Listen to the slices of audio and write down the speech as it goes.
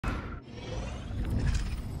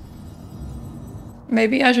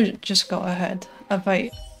Maybe I should just go ahead and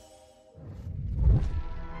fight.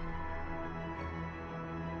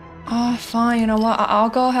 Ah, fine. You know what? I'll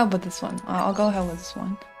go ahead with this one. I'll go ahead with this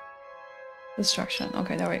one. Destruction.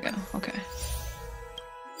 Okay, there we go. Okay.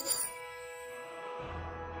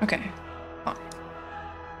 Okay. Fine.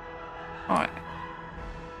 Alright.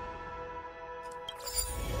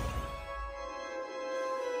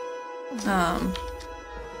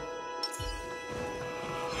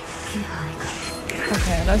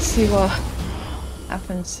 Okay, let's see what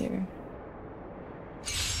happens here.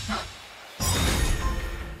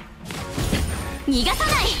 逃がさ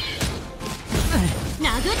ない。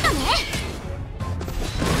殴ったね。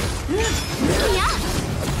いや、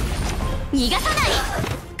逃がさない。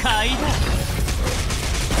買いだ。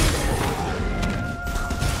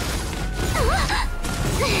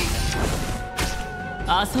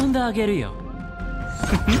遊んであげるよ。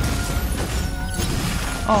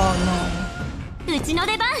Oh no. うちの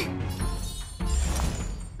出番。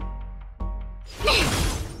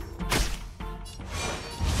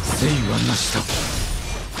正はなしだ。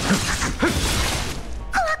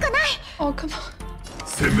怖くない。Oh come on.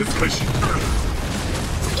 殲滅開始。い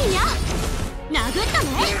や、殴ったね。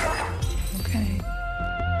Okay.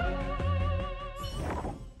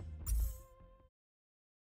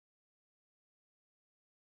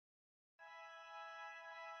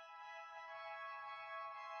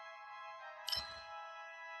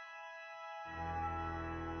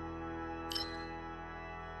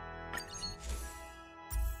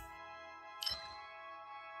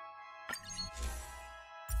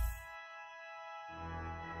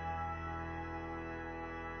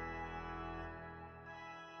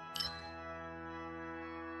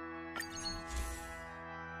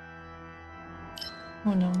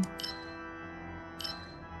 Oh no.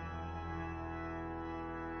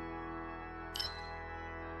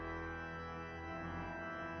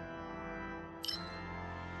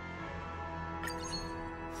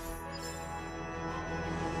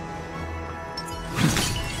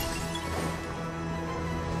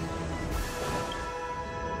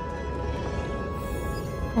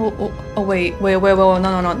 Oh wait,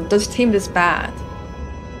 no. This team is bad.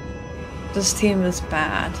 This team is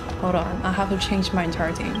bad. Hold on, I have to change my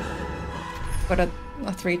entire team. But a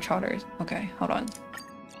 3 trotters. Okay, hold on.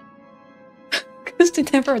 Because they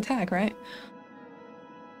never attack, right?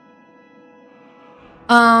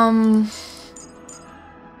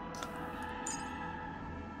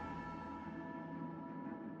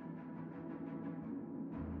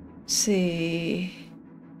 See.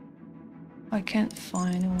 I can't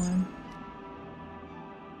find one.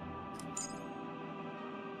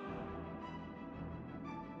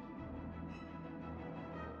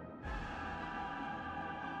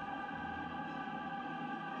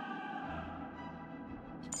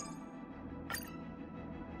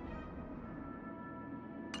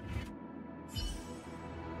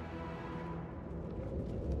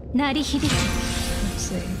 Let's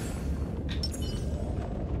see.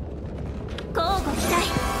 交互期待。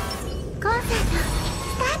コンサート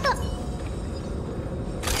スタート。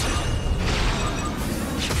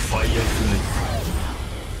ファイアフライ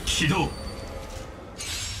起動。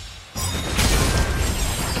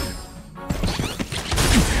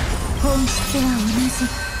本質は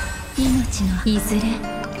同じ。命のいずれ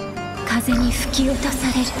風に吹き落とさ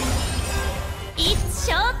れる。いつ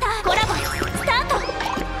ショーターコラボスタート。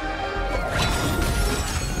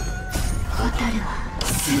蛍は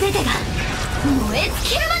全てが燃え尽き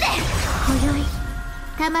るまで。今宵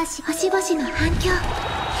魂星々の反響。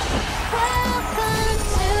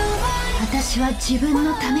私は自分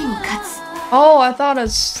のために勝つ。 Oh, I thought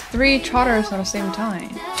it's 3 trotters at the same time.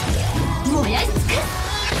 燃やし尽くす。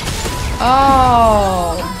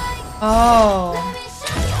 Oh. Oh.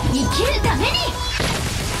 生きるために。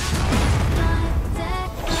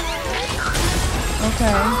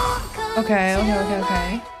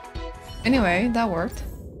 Okay. Anyway, that worked.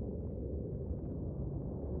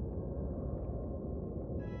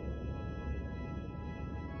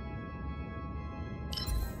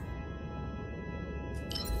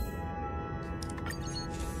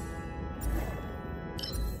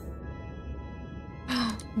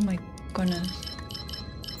 Oh my goodness.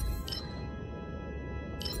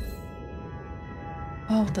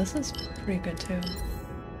 Oh, this is pretty good too.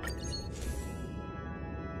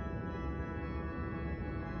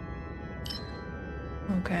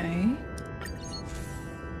 Okay.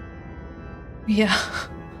 Yeah.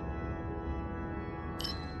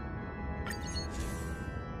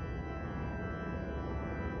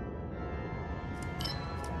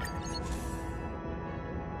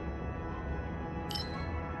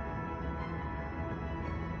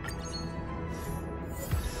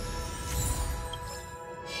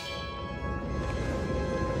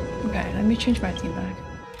 Alright, let me change my team back.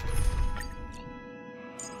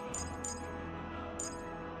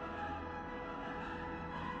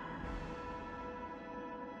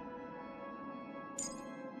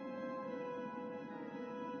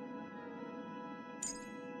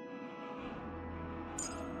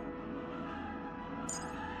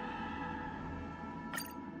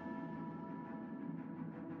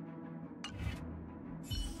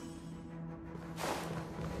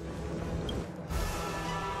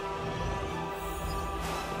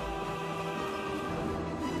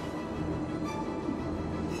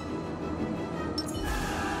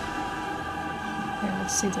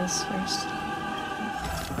 Let's see this first.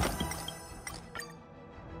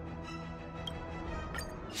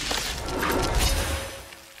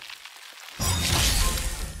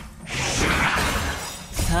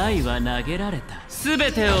サイは投げられた。す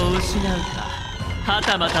べてを失うか、は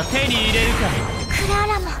たまた手に入れるか。クラ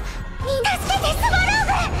ラもみんな捨ててスワロー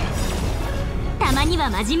グ。たまには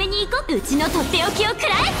真面目に行こう。うちのとっておきを食ら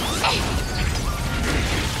え。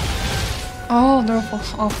Oh, they're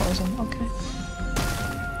all frozen. Okay.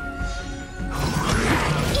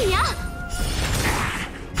 いや、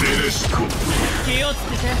気をつ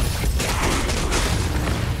けて。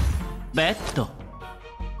ベッド。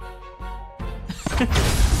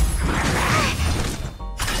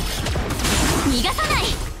逃がさない。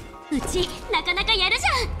うちなかなかやるじゃ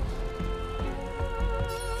ん。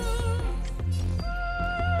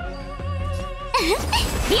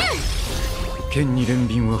ビュン。剣に憐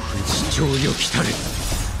憫は不死鳥よ来たれ。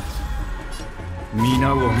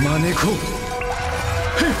皆を招こう。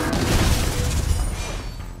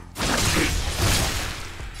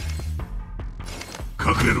隠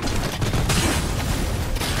れろ。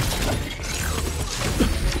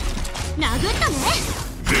殴ったね。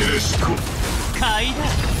エレシコ。買いだ。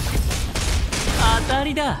当た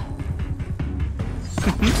りだ。ク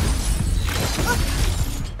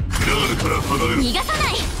ラールから離れろ。逃がさな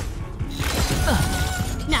い。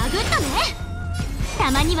殴ったね。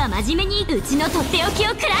たまには真面目にうちのとっておきを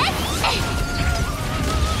食らえ。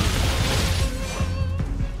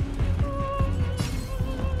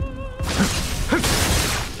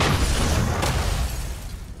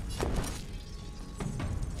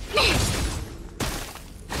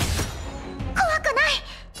怖くない。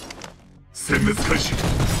殲滅開始。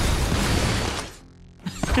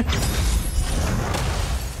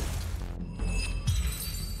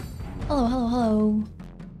Hello, hello, hello.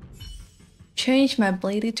 Change my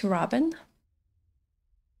bladed to Robin.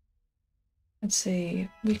 Let's see.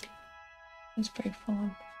 Let's break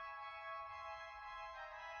fun.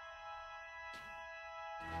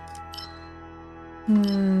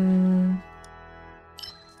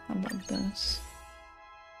 How about this?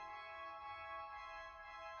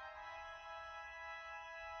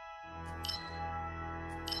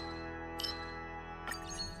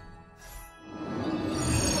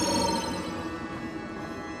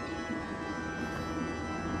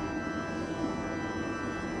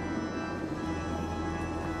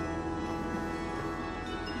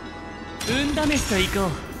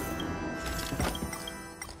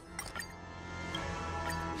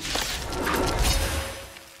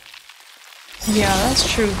 Yeah, that's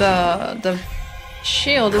true. The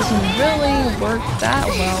shield doesn't really work that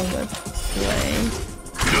well with Blade.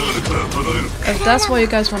 If that's what you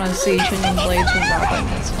guys want to see, changing Blade to Robin,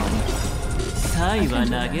 that's fine. サイは投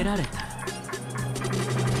げられた。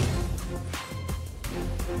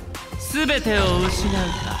すべてを失う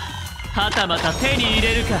か、はたまた手に入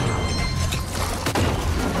れるか。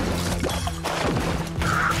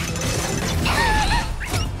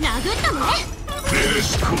殴ったね。エレ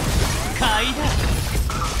シコ。買いだ。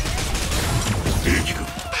兵器が。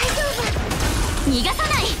大丈夫。逃がさな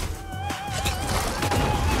い。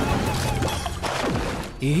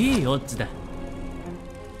いいオッズだ。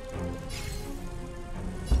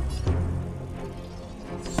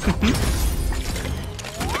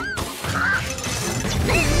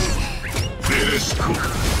エレシコ。気をつ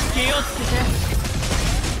けて。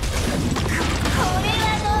これは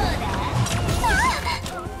どうだ。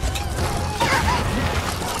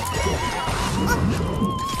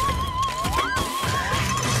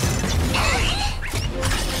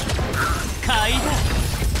買いだ。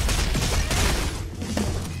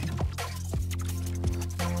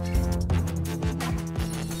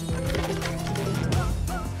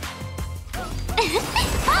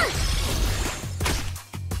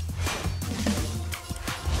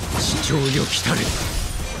市長よ来たれ。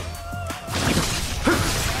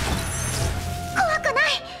怖くな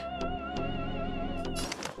い。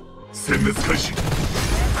殲滅開始。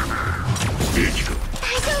兵器が。大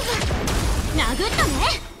丈夫。殴ったね。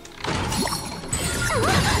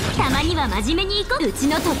たまには真面目に行こう。うち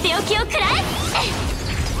のとっておきを食らえ。こ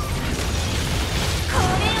れ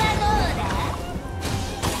はどうだ。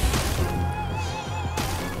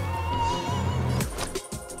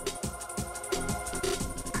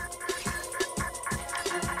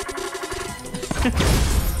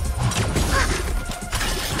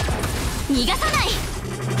逃がさない。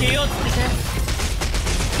気をつけて。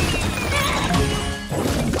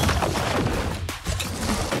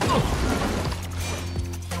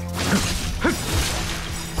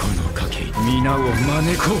この賭け皆を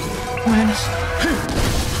招こう。マイナス。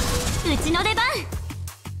うちの出番。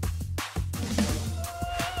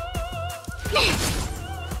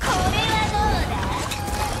これはどうだ。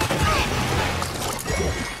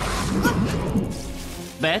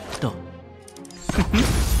ベッド。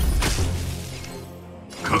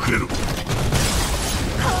隠れろ。これ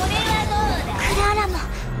はどうだ。クララも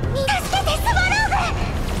助けてスワローグ。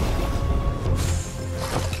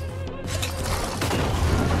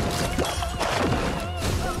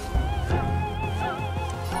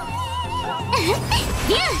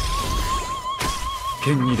ビュー。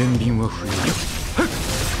剣に連輪は不要。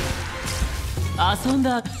遊ん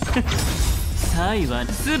だ。サイは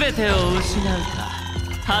全てを失う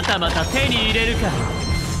か、はたまた手に入れるか。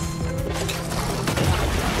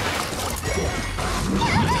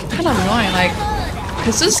Kind of annoying, like,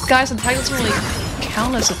 because this guy's attack doesn't really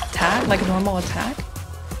count as attack, like a normal attack.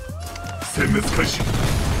 殲滅開始。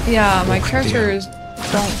 Yeah, my characters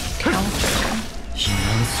don't count. 避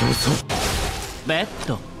難早々。ベッ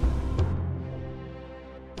ド。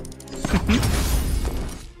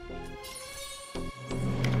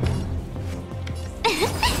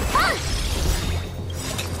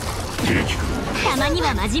兵器か。たまに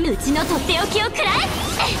は真面目。うちのとっておきを食らえ。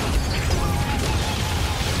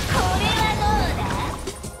これは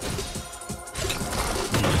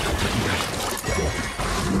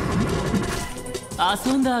どうだ。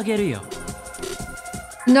遊んであげるよ。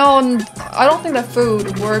 No, I don't think that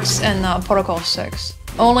food works in Protocol 6.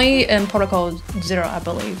 Only in Protocol 0, I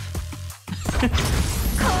believe. これは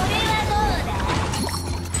ど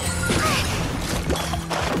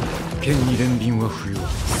うだ。剣に連輪は不要。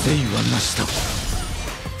誠意はなしだ。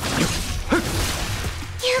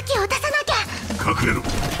勇気を出さなきゃ。隠れろ。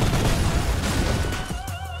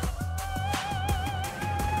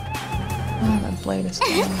Oh, that blade is down.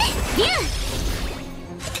 ビュー。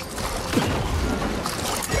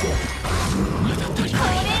まだ足りこれない。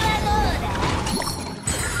はど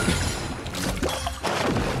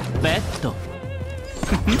うだ。ベッド。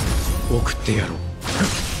送ってやろう。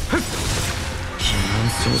避難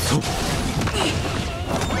早々。これ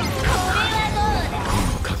はどうだ。この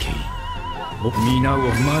賭け皆を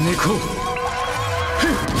招こう。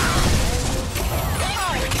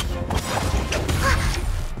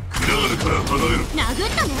クラールから離れろ。殴っ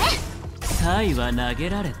たね。サイは投げ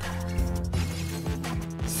られた。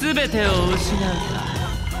全てを失う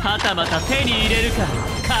か、はたまた手に入れるか。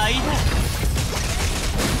買いだ。こ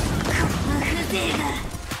の風情が。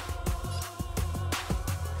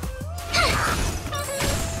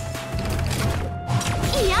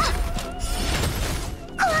いや、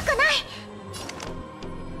怖くない。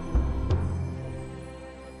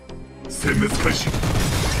殲滅開始。ク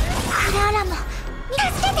ラーラも助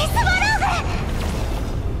けてスワローグ。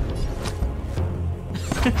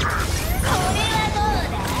これはどう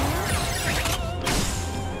だ。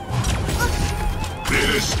ベ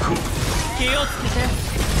レシコ。気をつけて。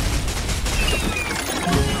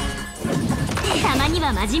たまに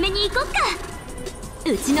は真面目に行こっか。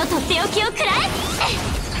うちのとっておきを食らえ。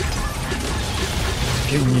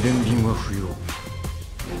剣に連輪は不要。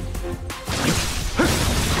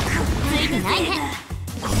ついてないね。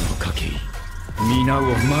この賭け皆を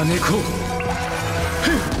招こう。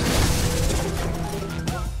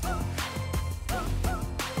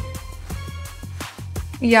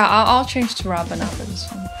Yeah, I'll change to Robin after this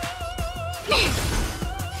one.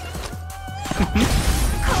 こ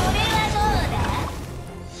れはどう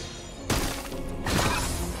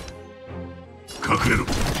だ。隠れろ。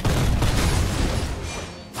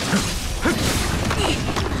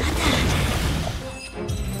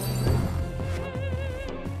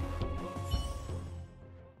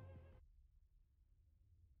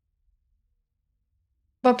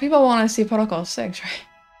But people want to see Protocol 6, right?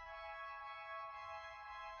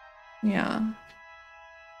 Yeah.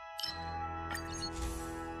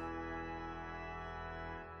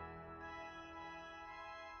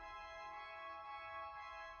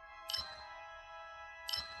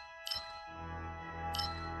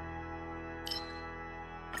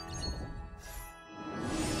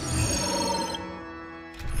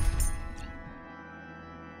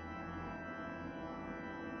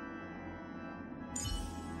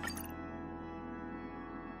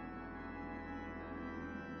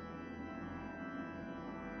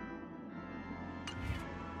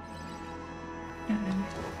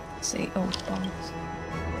 See, oh, bombs.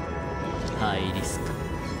 ハイリスク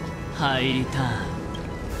ハイリターン。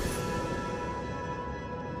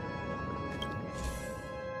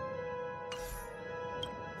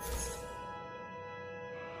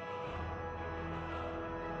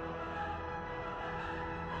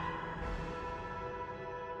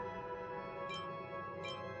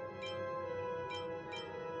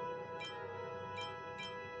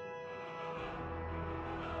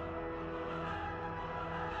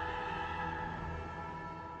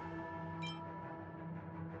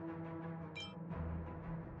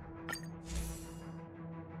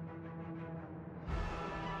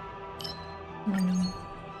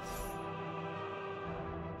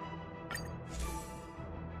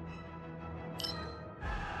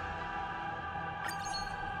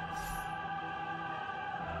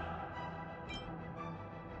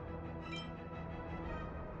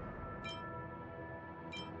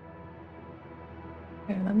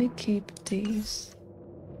Okay, let me keep these.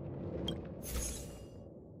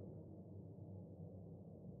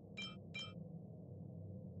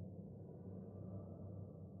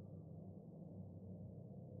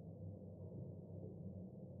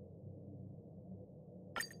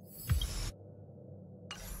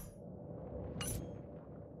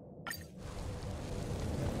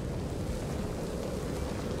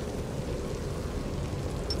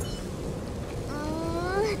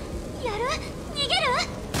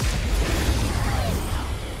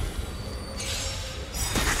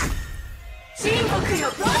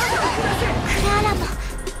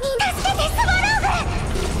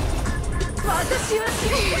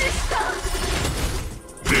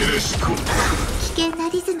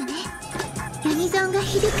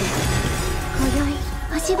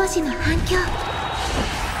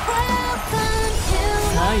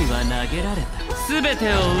全て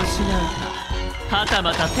を失うか、はた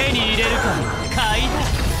また手に入れるか、買いだ。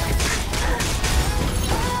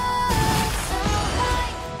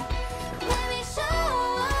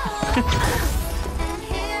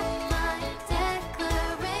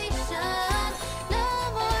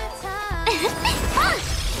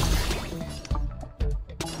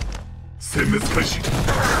殲滅開始。い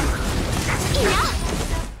や、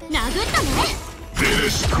殴ったね。デレ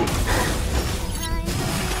シコ。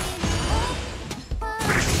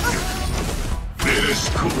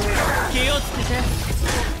気をつけて。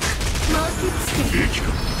もう少し。大丈夫。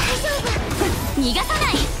逃がさな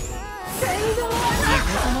い。味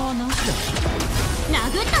方はなしだ。殴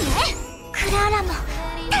ったね。クララも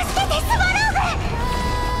助けてスワローグ。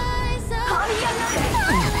這い上がれ。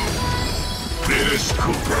デレシコ。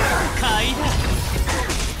買いだ。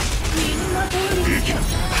みんな大丈夫。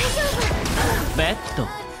ベッド。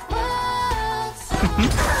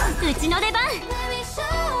うちの出番。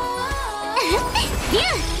竜、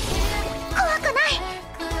怖くない。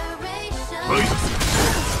はい。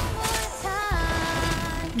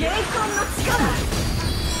霊魂の力。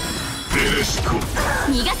デレシコ。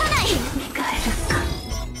逃がさない。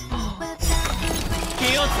気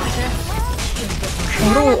をつけて。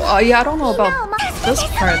Yeah, I don't know about this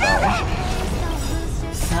part though.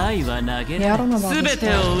 サイは投げられ、全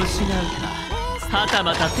てを失うか、はた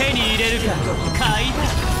また手に入れるか、買いだ。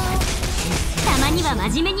たまには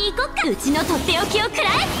真面目に行こっか。うちのとっておきを食らえ。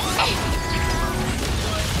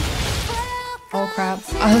Oh crap.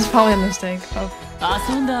 That's probably a mistake. Oh.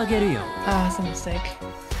 遊んであげるよ。Ah, it's a mistake.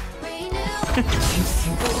 殴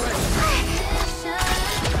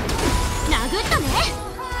ったね。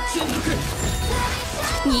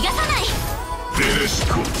逃がさない。デレシ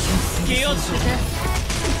コ。気をつけて。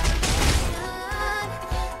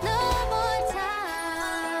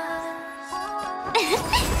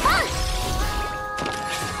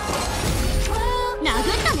殴っ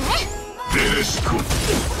たね。デレシコ。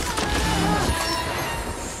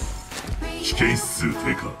危険指数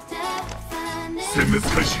低下。殲滅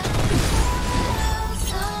開始。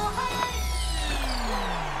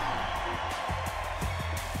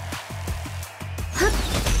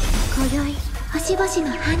今宵星々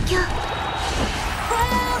の反響。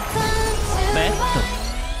ベッド。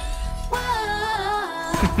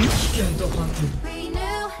危険と判定。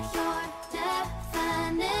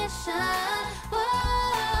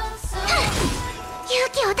勇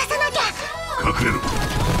気を出さなきゃ。隠れろ。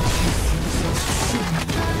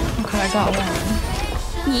Okay, I got one.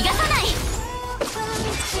 逃がさない。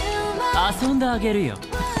遊んであげるよ。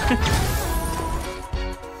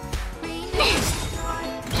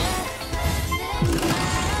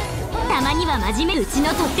たまには真面目。うち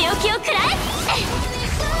のとっておきを食らえ。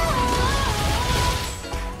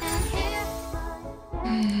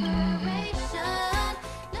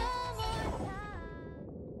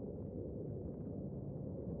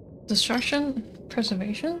Destruction?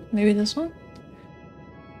 Preservation? Maybe this one?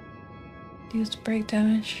 Use break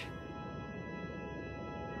damage.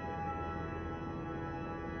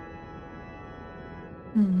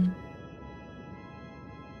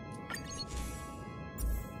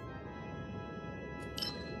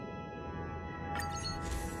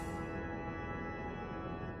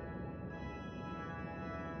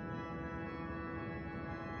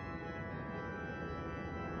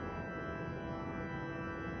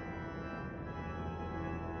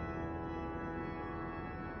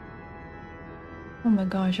 Oh my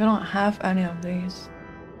gosh, I don't have any of these.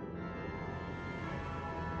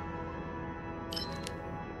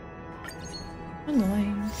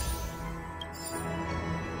 Annoying.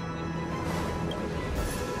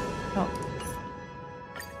 Oh.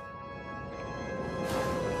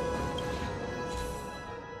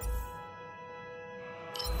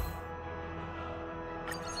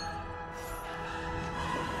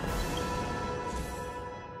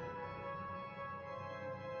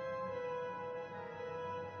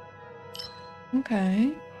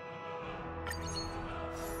 Okay.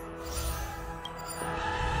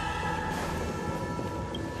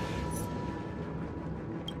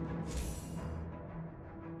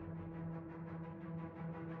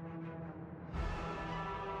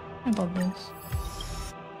 How about this?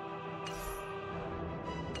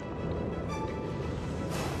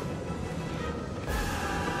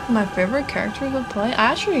 My favorite character to play?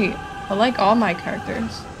 I like all my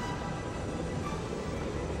characters.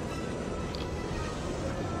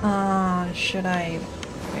 Should I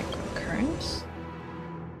pick Occurrence?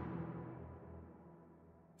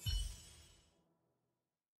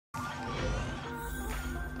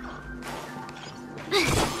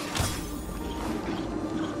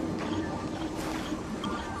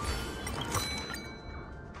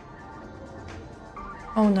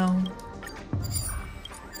 Oh no.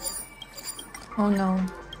 Oh no.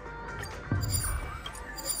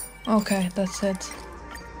 Okay, that's it.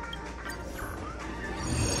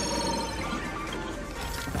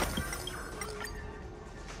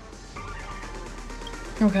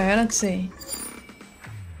 Okay, let's see.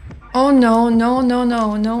 Oh no, no, no,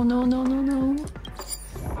 no, no, no, no, no, no.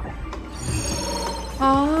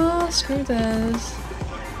 Ah, screw this.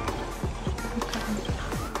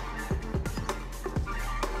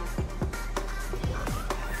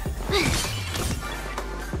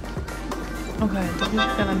 Okay, this is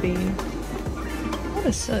gonna be... What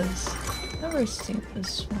is this? Never seen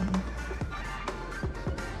this one.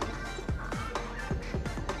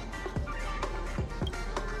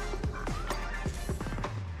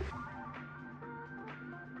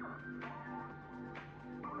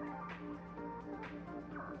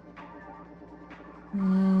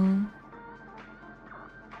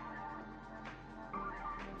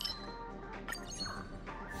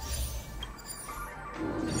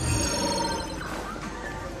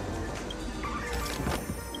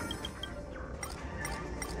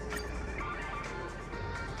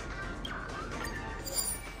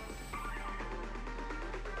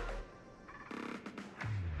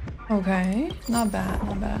 Okay, not bad,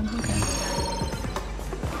 not bad, okay.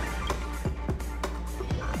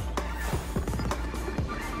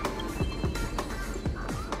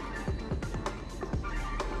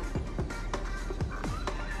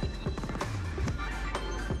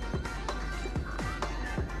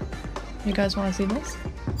 You guys want to see this?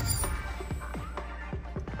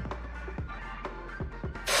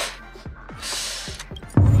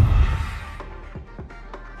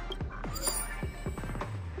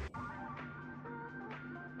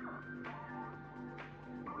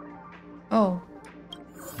 Oh.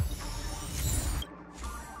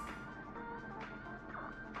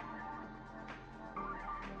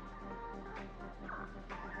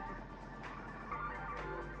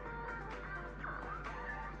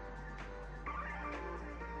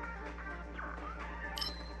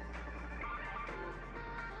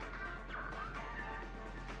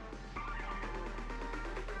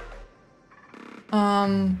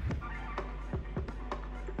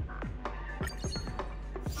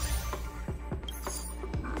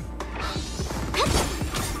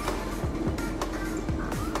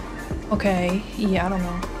 Okay, yeah, I don't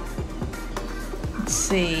know. Let's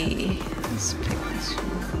see. Let's pick this one.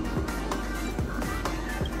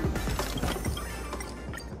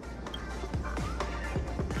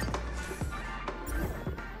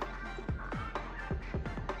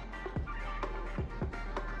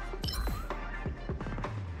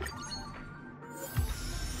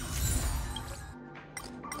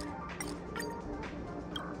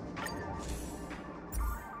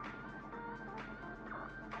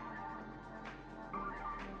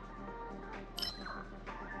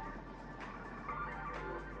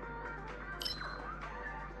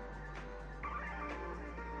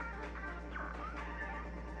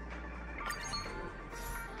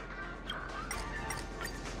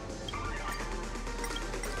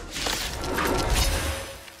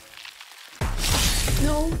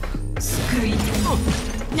 Help.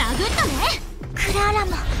 殴ったね。クララ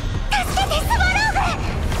も助けてスワロー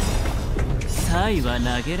グ。サイは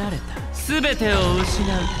投げられた。全てを失う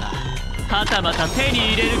か、はたまた手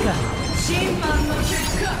に入れるか。審判の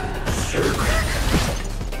結果。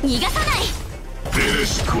逃がさない。ベレ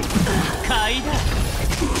シコ買いだ。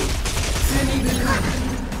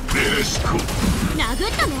ベレシコ殴っ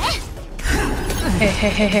たね。Hey, hey,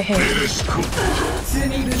 hey, hey, hey. ベレシコ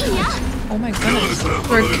Oh my goodness.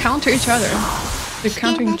 We're counter each other. They're 危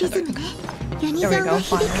険 countering な each リズ other. ムね。ユニ There ゾ we ン go, が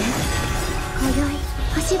響く。 finally. 今宵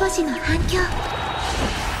星々の反響。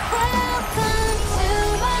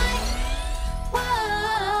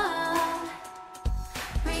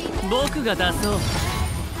僕が出そう。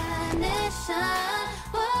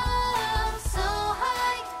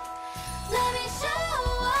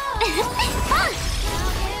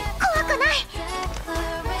怖くない。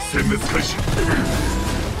殲滅開始。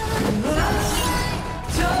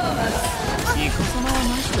ニコ様は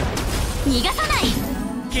マジだ。逃がさない。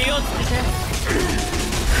気をつけて。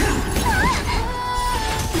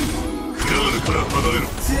クラールから離れろ。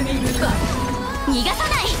逃がさ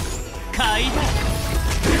ない。買いだ。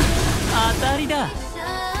当たりだ。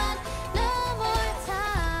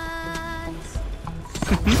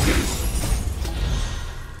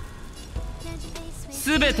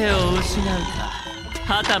全てを失うか、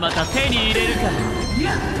はたまた手に入れるか。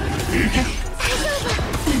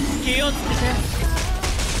気をつけて。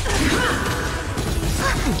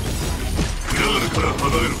クラールから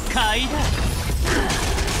離れろ。買いだ。ク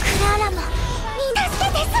ララもみんな助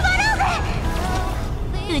けてスワロー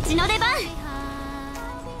グ。うちの出番。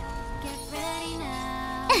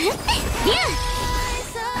リュウ。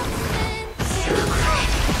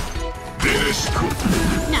ベレシコ殴っ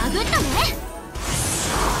たね。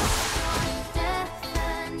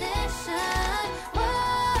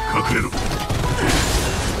隠れろ。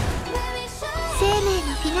生命の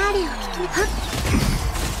フィナーレを引きはっ。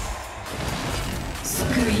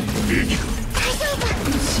兵器か。大丈夫。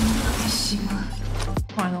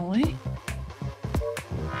Finally.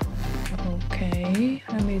 Okay,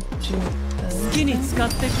 let me do 好きに使っ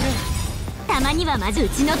てくれ。たまにはまずう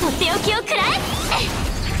ちのとっておきを食らえ。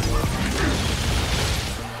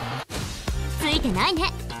ついてないね。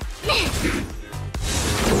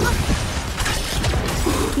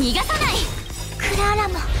逃がさない。クラーラ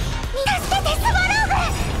も助けてスワローグ。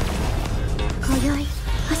今宵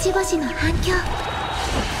星々の反響。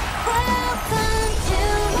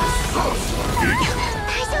大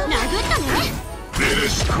丈夫。殴ったね。ベレ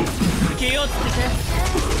シコ気をつけて。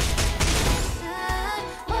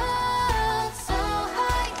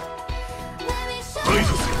排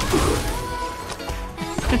除せ。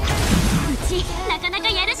うちなかなか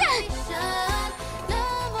やるじゃん。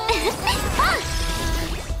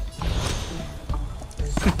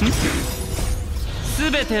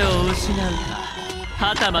全てを失うか、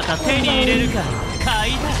はたまた手に入れるか。買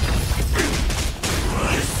いだ。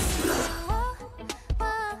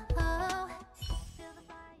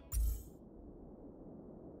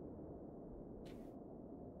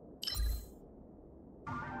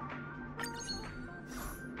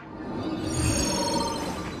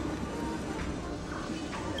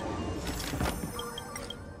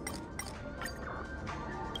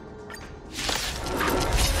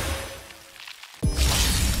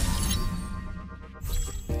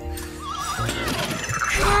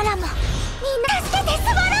クラーラもみんな助けてス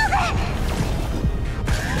ワローグ。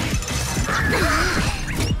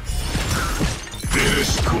ベレ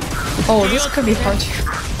シコ Oh, this could be hard to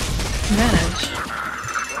manage.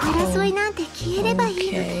 争いなんて消えればいい。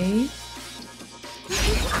Okay.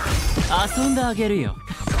 遊んであげるよ。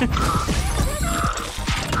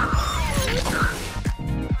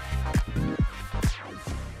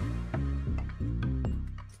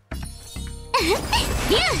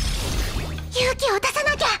リュウ。勇気を出さ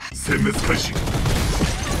なきゃ。殲滅開始。こ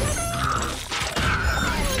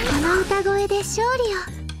の歌声で勝利を。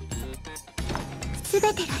全て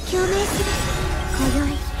が共鳴する。今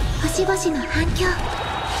宵星々の反響。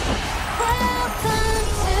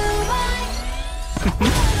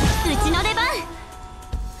うちの出番。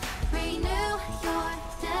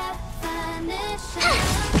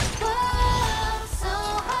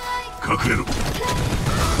隠れろ。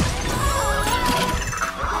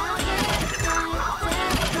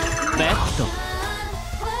ベッド。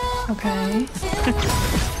Okay.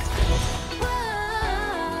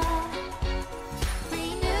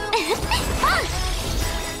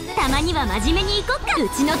 たまには真面目に行こっか。う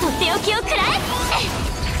ちのとっておきを食らえ。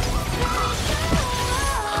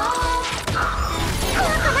怖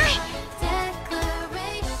くない。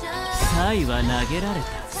サイは投げられた。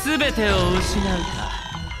全てを失うか、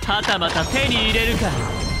はたまた手に入れるか。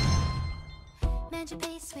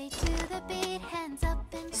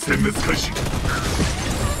殲滅開始。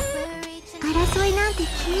争いなんて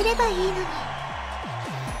消えればいいのに。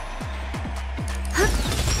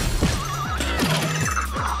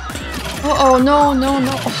Oh, no, no,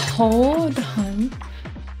 no. Hold on.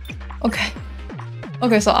 Okay.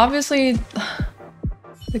 Okay, so obviously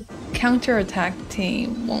the counterattack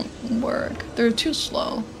team won't work. They're too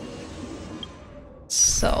slow.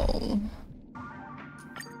 So...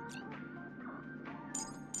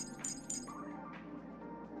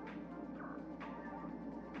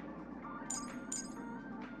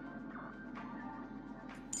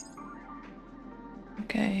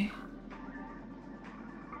 Okay.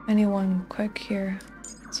 Anyone quick here?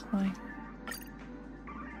 It's fine.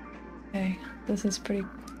 Okay, this is pretty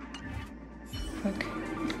quick.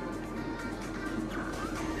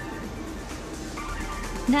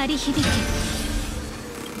 鳴り響け。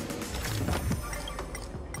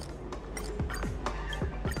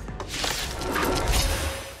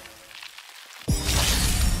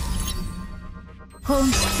本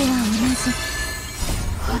質は同じ。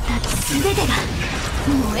二つ全てが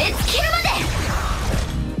燃え尽きるまで。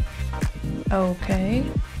Okay.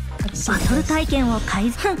 バトル体験を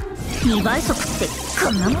改善。2倍速ってこ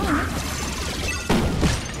んなもん。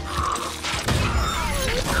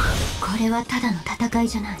これはただの戦い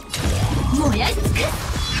じゃない。燃やし尽くす。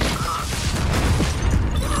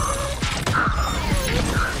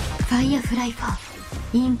ファイアフライ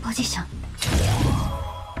4インポジション。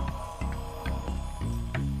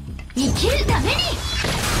生きるために。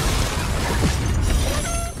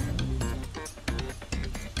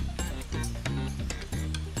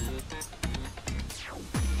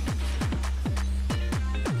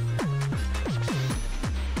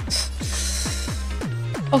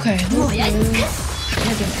Okay, 燃やし尽くす。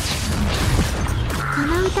 こ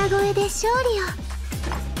の歌声で勝利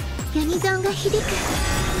を。ユニゾンが響く。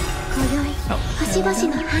今宵星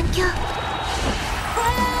々の反響。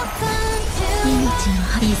命の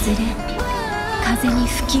いずれ風に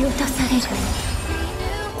吹き落とされる。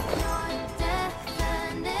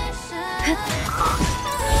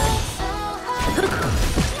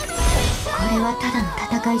これはただの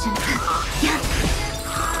戦いじゃない。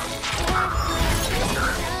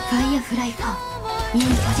ファイアフライ4イン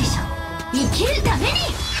ポジション。生きるために。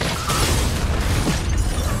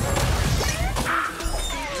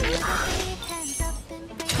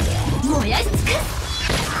燃やし尽くす。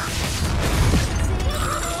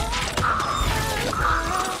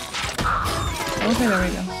Okay, there we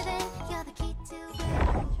go.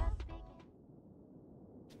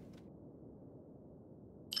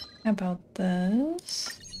 How about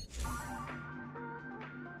this?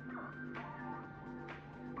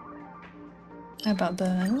 How about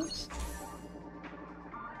this?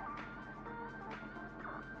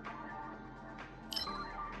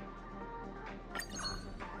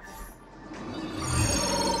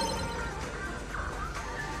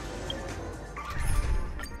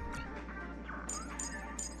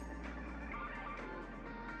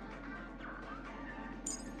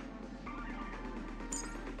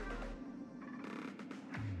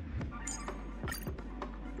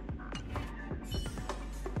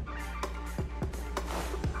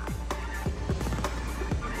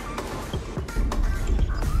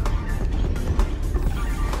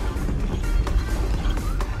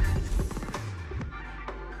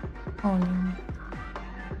 Oh no.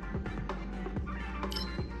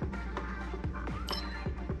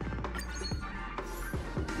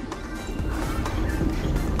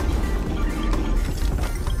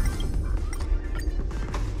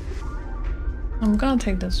 I'm gonna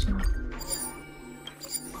take this one.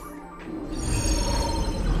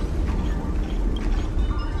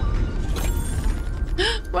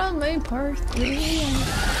 Well, my part 3.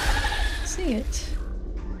 See it.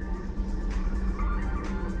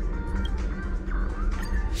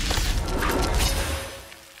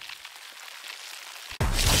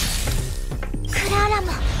 Clara も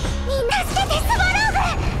みんな捨ててスワローグ。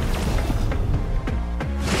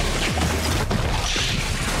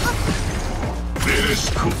ベレ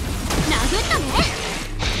シコ。殴ったね。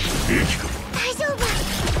兵器か。大丈夫。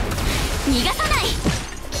逃がさない。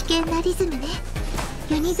危険なリズムね。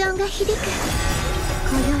ユニゾンが響く。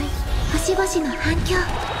今宵星々の反響。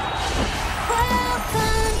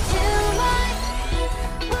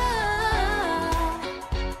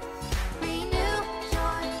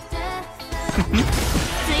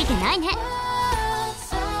ついてないね。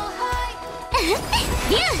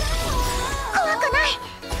ビュー。怖くない。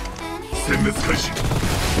殲滅開始。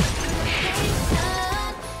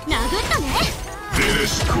殴ったね。ベレ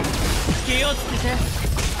シコ。気をつけて。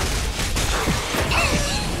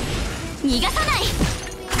逃がさない。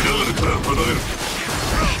クラールから離れる。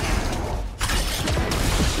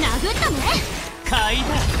殴ったね。買いだ。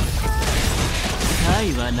サ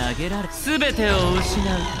イは投げられ全てを失う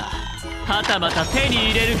か、はたまた手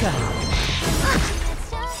に入れるか。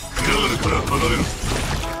クラールから離れる。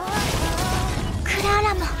クラー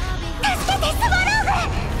ラも助けてスワロー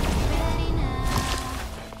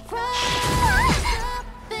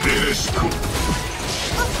グ。ベレシコ、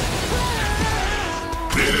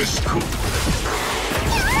ベレシコ、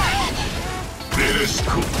ベレシ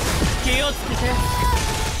コ。気をつけて。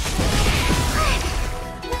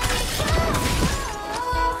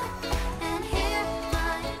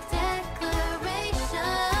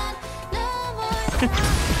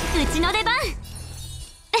うちの出番。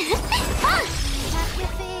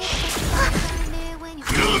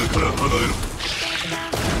クラールから離れる。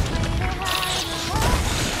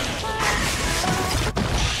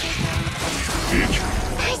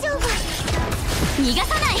大丈夫。逃がさ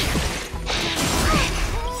ない。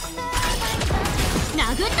殴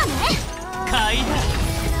ったね。買いだ。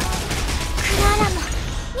クラーラも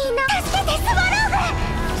みんな助けてスワロー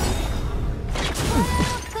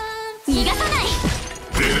グ。逃がさない。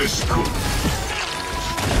ベレシコ、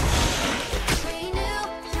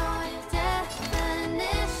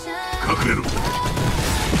隠れろ。兵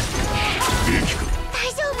器か。大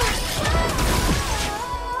丈夫。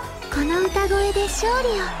この歌声で勝利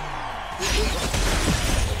を。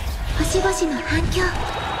星々の反響。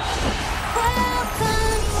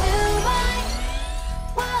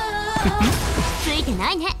ついて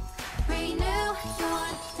ないね。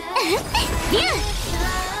竜、勇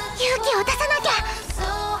気を出さなきゃ。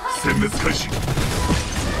殲滅開始。あっ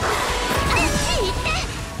ち行って。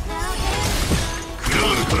クラー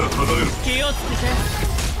ルから離れる。気をつけて。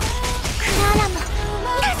クラーラも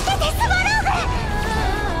助けてスワロー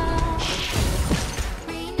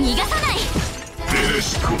グ。逃がさない。ベレシ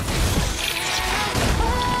コ、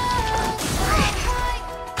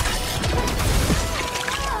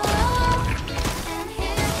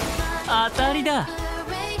当たりだ。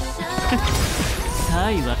サ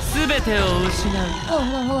イは全てを失うか、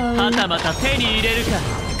はたまた手に入れるか。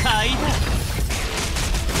買いだ。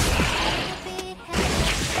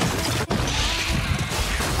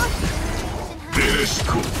ベレシ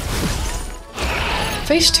コ。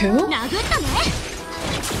Phase 2? 殴ったね。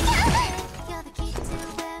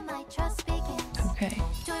Okay.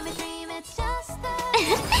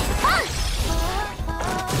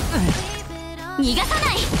 逃がさな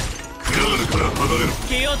い。クラールから離れる。気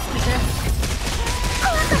をつけて。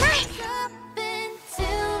怖くない。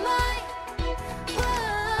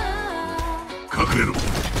隠れろ。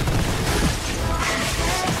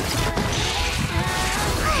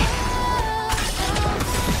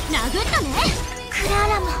殴ったね。クラー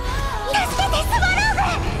ラも助けてスワローグ。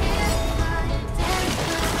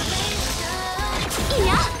いや、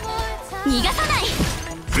逃がさない。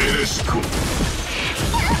ベレシコ、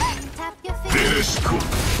ベレシコ。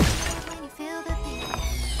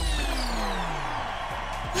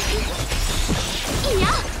いや、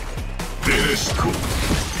ベレシコ。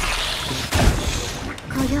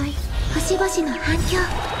今宵星々の反響。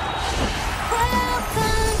ク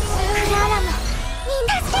ラーラもみんな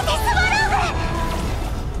助けてスワロ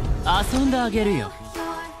ーグ。遊んであげるよ。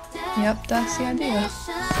Yep, that's the idea.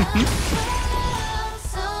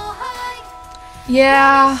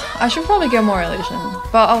 Yeah, I should probably get more elation,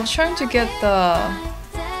 but I was trying to get the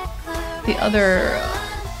other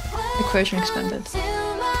equation expanded.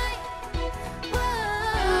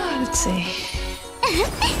 Let's see.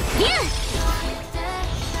 竜、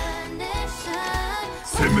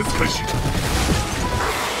殲滅開始。あっ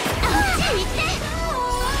ち行って。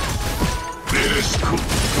ベレシコ、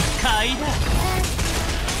買いだ。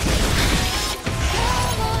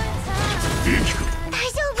兵器か。大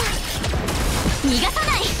丈夫。逃がさな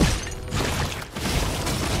い。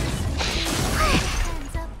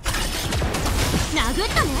殴っ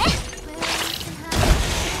たね。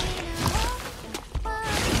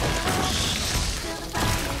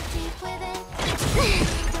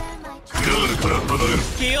クラールから離れる。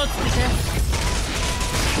気をつけて。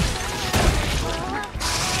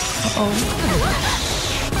Uh-oh.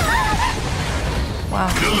 Wow.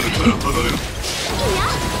 クラールから離れる。いや、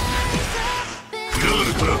クラール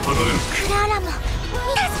から離れる。クラーラも助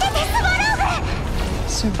けてスワローグ。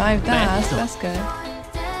 Survived that. That's good.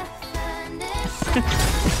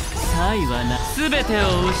 サイはな全てを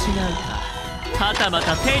失うか、はたま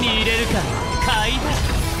た手に入れるか。買いだ。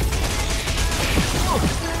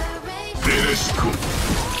ベレシコ、う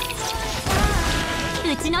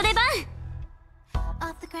ちの出番。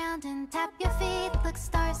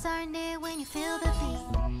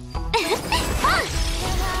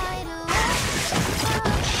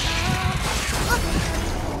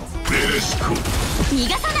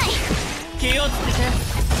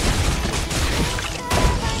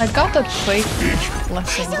I got the quake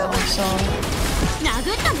lesson though, so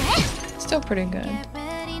still pretty good.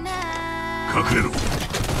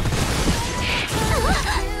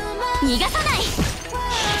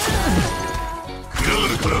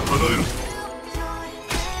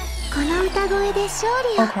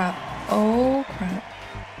 Oh crap. Oh crap.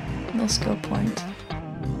 No skill point.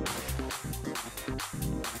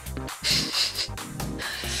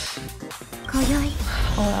 Oh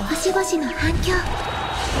wow.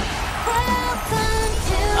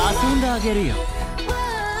 遊んであげるよ。う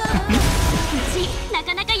ちな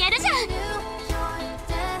かなかやるじゃん。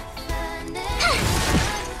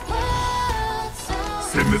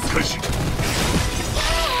殲滅開始。ク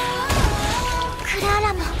ラ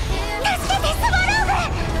ラも助けてスワロー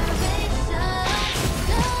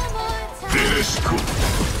ベレシコ。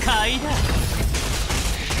買いだ。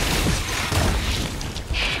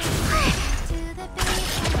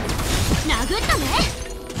殴ったね。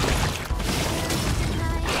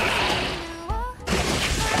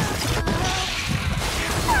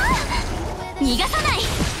逃がさない。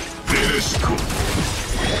ベレシコ。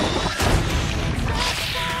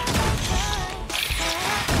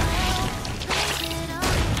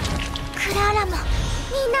クララも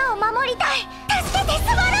みんなを守りたい。助けてス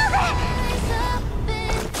ワロー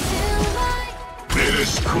ベレ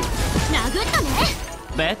シコ。殴ったね。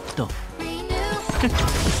ベッド。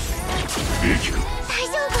兵器か。大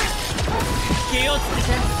丈夫。気をつ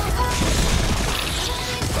けて。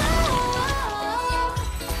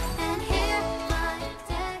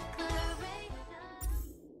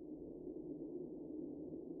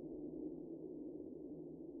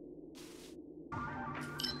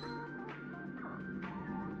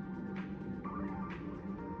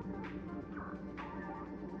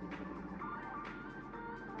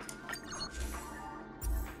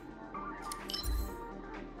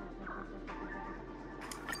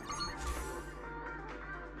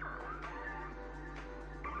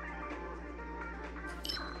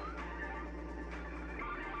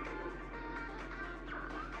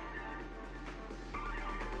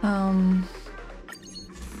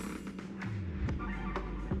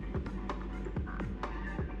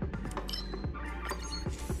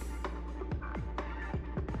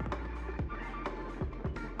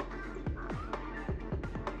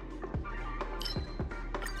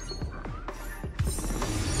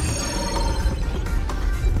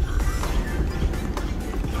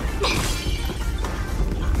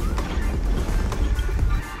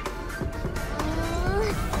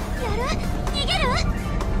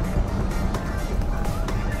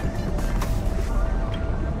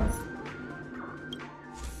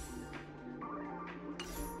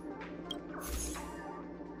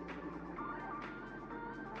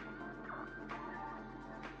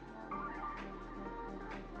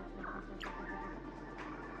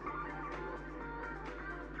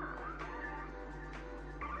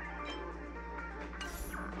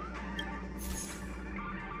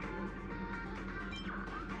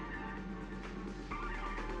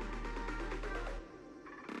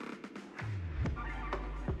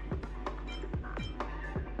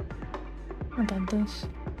How about this?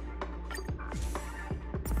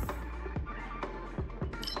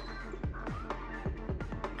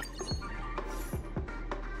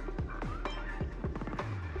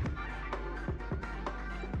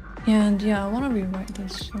 And yeah, I want to rewrite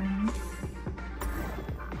this one.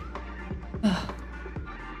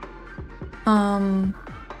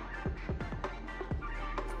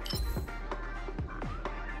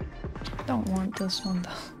 Don't want this one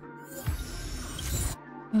though.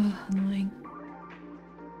 Annoying.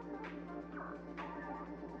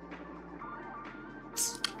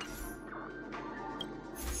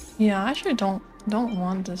 Yeah, I actually don't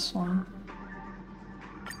want this one.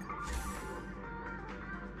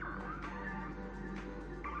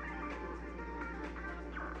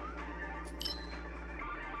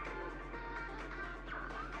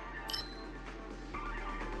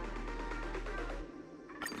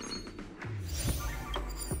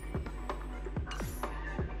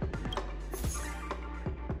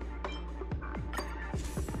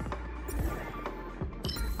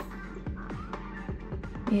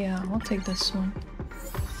 Yeah, I'll take this one.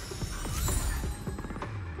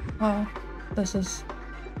 Wow, this is...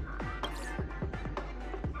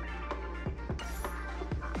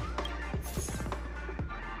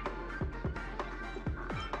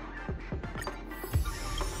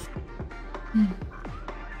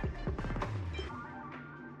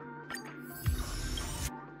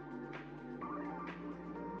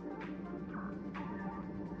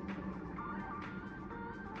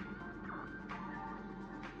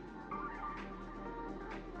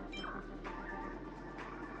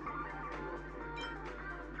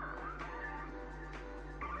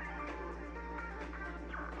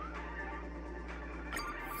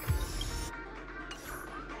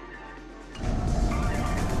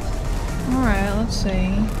 let's see.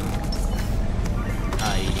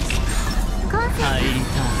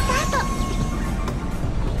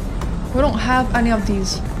 We don't have any of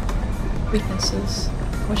these weaknesses,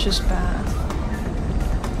 which is bad.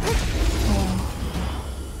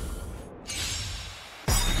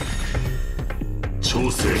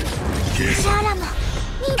 Clara も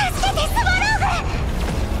逃がしてデスボローグ。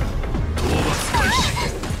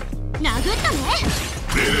殴ったね。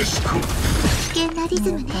危険なリ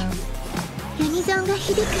ズムね。ユニゾンが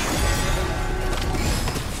響く。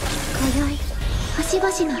今宵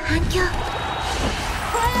星々の反響。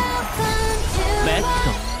レッド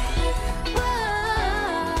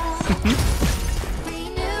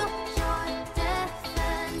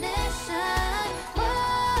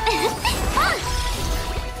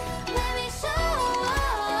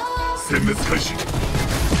殲滅開始。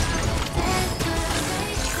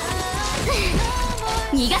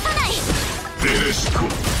逃がさない。命令執行。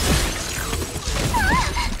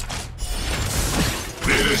命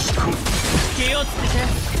令執行。気をつけて。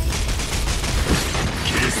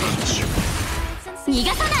計算中。逃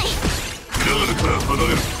がさない。クラールから離れ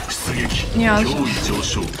る。出撃。いや脅威上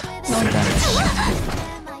昇。殲滅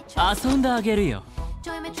遊んであげるよ。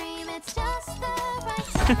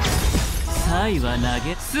サイは投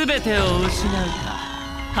げ全てを失う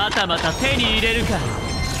か、はたまた手に入れるか。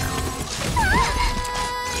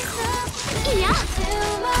いや、ク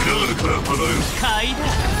ラールから離れる。買いだ。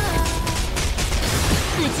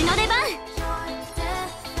うちの出番。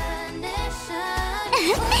ビ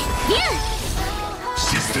ューシ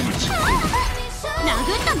ステム実行。殴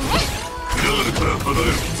ったね。クラールから離れ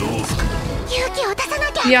る。増幅。勇気を出さな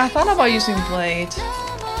きゃ。 Yeah, I thought about using blade.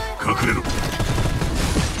 隠れろ。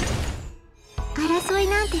争い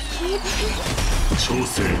なんて消えて。調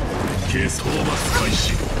整。ケース討伐開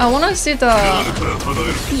始。 I want to see クラー the ルから離れ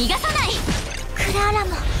る。逃がさない。クラーラも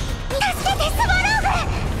逃がしてデスボロ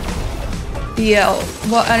ー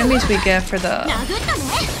what enemies we get for the 殴ったね。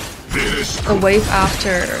命令執 the 行。 wave after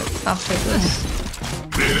this.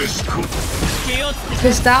 命令執行。気をつけて。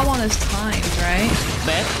 Because that one is timed, right?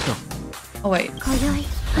 ベッド Oh wait. 今宵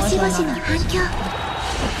星々の反響。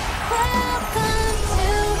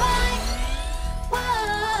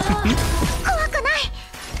怖くない。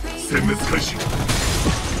殲滅開始。つ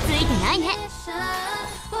いてないね。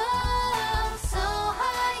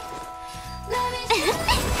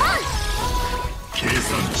計算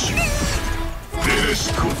中。命令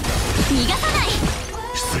執行。逃がさない。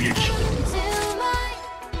出撃。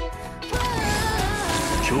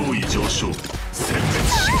脅威上昇。殲滅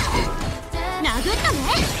進行。殴ったね。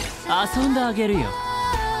遊んであげるよ。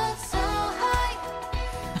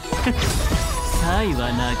サイ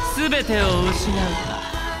はな全てを失う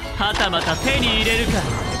か、はたまた手に入れるか。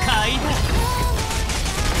買いだ。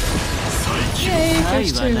サ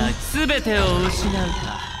イはな全てを失う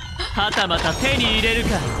か、はたまた手に入れる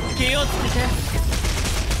か。気をつけて。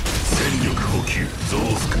戦力補給増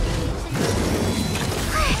幅。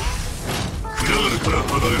クラールから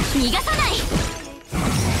離れる。逃がさない。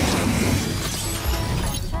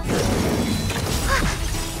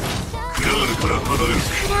クラールから離れる。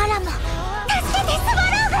クラーラも助けてデスボロ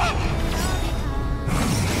ーグ。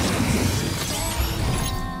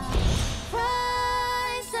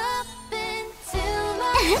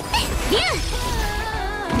ビュー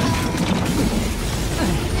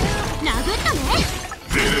殴ったね。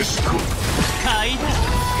命令執行。買いだ。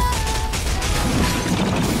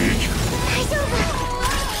兵器大丈夫。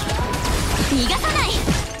逃がさない。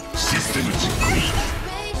システム実行。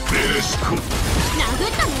命令執行。殴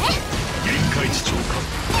ったね。限界値超過。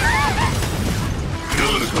クラ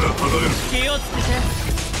ールから離れる。気をつけて。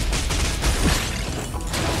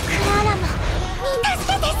クラーラもみんな助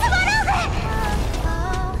けてデスボローグ。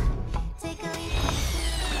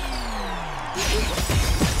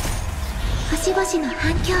星々の反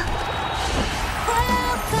響。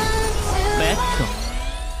ベッド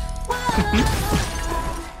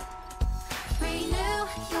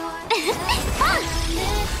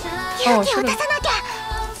勇気を出さなきゃ。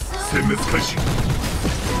殲滅開始。討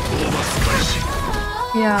伐開始。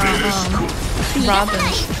Yeah, 命令執行。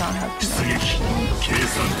 Robin's not happy. 出撃。計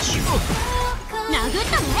算中。殴っ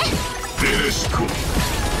たね。命令執行。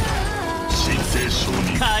申請承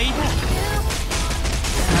認。買いだ。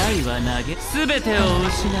サイは投げ全てを失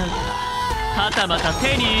うか、はたまた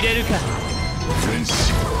手に入れるか。前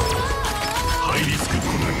進。ハイリスク行為。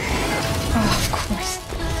 Oh, of course.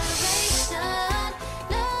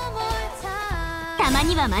 たま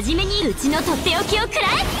には真面目にうちのとっておきを食ら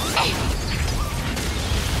え。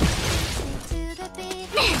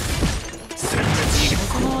殲滅執行。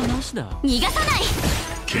このはなしだ。逃がさない。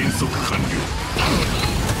検測完了。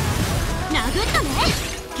殴っったね。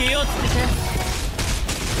気をつけて。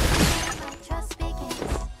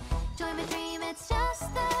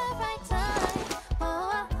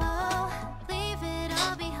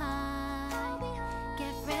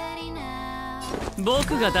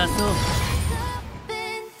僕が出そう。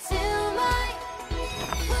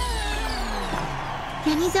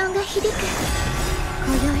ユニゾンが響く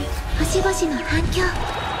今宵星々の反響。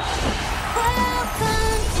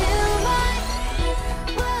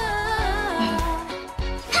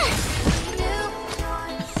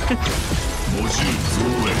魔獣増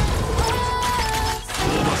援討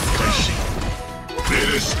伐開始。ベ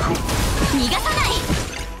レシコ逃がさない。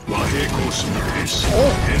和平交渉停止。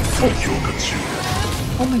変数評価中。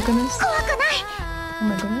 Oh my goodness. 怖くない。 Oh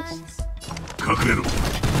my goodness. 隠れろ。ク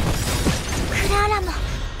ララも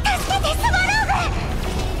助けてスワロー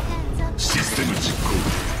グ。システム実行。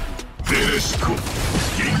ベレシコ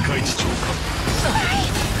限界値超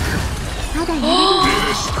まだやれる。過。ベ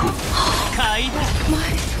レシコ階段。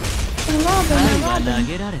 I love 愛は it. 投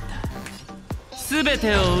げられた。すべ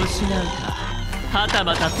てを失うか、はた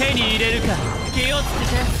また手に入れるか。気をつけ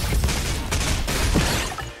て。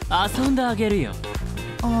遊んであげるよ。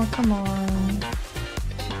 Oh, come on.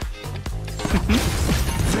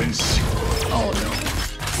 全進。 Oh no.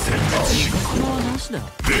 戦列進行。もうなしだ。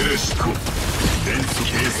ベレシコ連鎖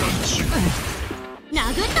計算中。殴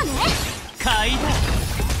ったね。階段。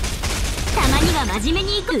たまには真面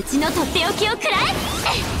目に行く。うちのとっておきを食らえ。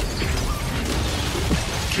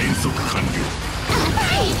検測完了。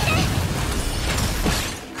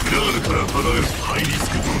クラールから離れる。ハイリス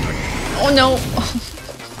ク状態。 Oh no.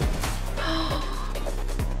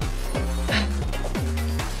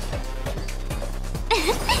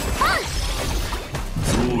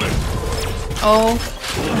 増援 Oh. 討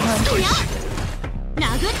伐開始。殴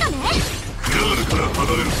ったね。クラールから離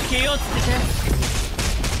れる。気をつけて。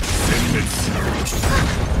殲滅する。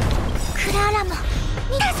クララも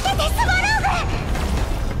助けてスワローグ。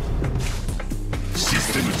シス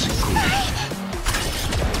テム実行。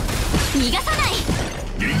逃がさない。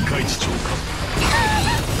限界値超過。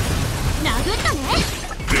殴ったね。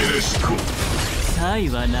ベレシコサイ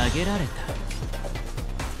は投げられた。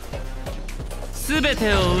すべ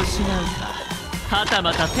てを失うか、はた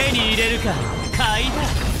また手に入れるか。階段。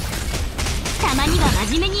たまには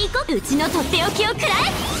真面目に行こう。うちのとっておきを食らえ。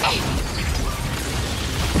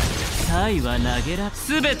サイは投げられ、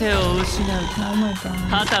すべてを失う Oh my god.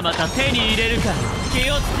 か、はたまた手に入れるか。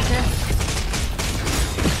気をつけて。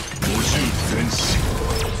魔獣全進。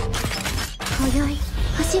今宵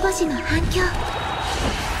星々の反響。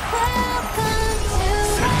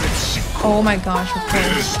殲滅進行。 Oh my gosh. ベ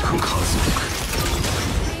Okay. レシコ家族。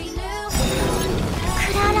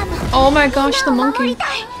クララも Oh my gosh. The 守 monkey. りた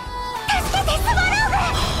い。助けてスワローグ。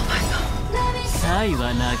サイ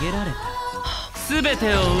は投げられた。すべ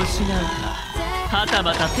てを失うか、はた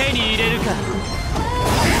また手に入れるか。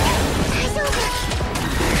大丈夫。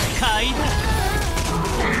階段。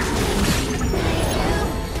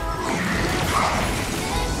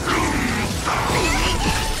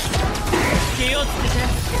気をつけて。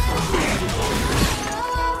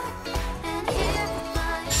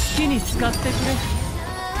好きに使ってくれ。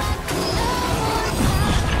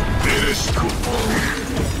ベレシコ Oh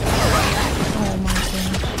my god.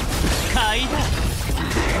 階段。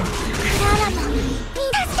クララも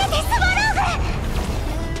助けてスワローグ。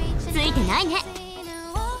ついてないね。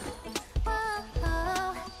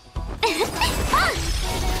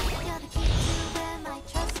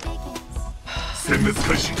殲滅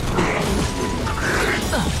開始。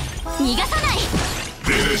逃がさない。ベ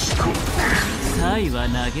レシコサイは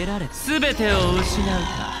投げられ、すべてを失う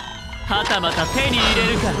か、はたまた手に入れ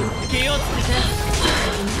るか。気をつけて。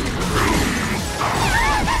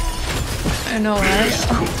 I know, right?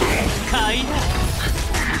 階段。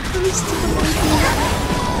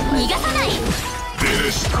逃がさない。ベ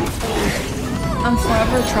レシコ I'm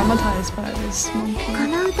forever traumatized by this monkey. こ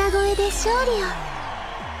の歌声で勝利を。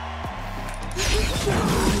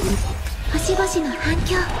星々の反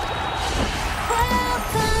響。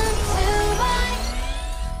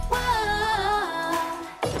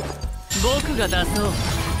僕が出そう。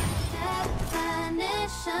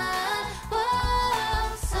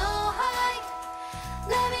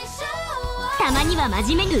たまには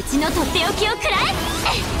真面目にうちのとっておきを食らえ。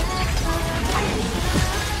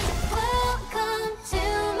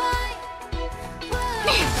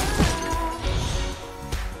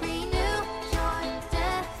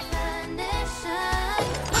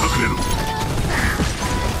隠れろ。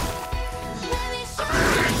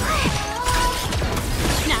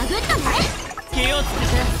殴ったね。気をつけ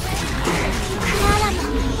て。クララも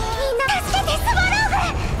みんな助けてスワロー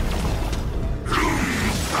グ。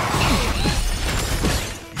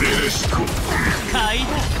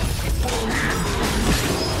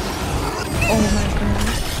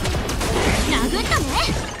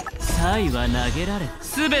サイは投げられ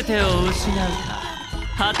全てを失うか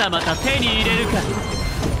はたまた手に入れるか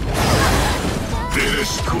デレ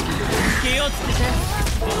シコ気をつけて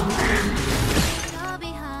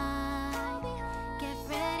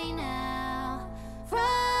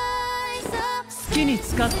好きに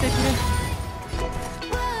使ってくれ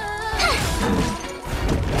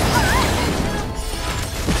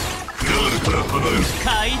ガールから離れる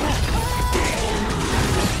買いだ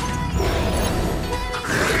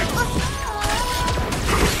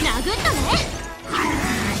殴ったねガ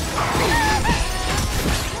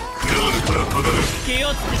ールから離れる気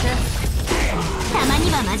をつけてたま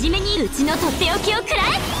には真面目にうちのとっておきを食らえ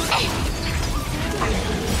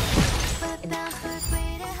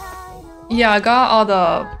Yeah, I got all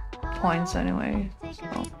the points anyway.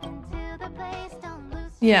 So.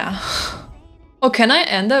 Yeah. Oh, can I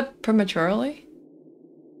end it prematurely?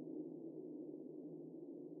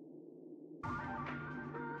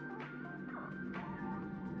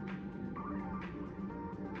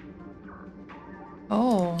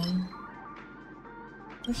 Oh.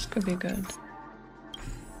 This could be good.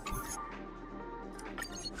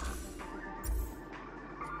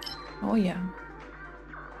 Oh yeah.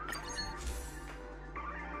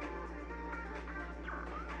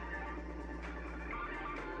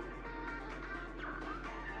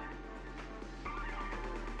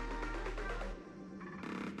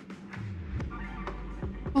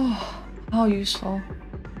 Oh, how useful.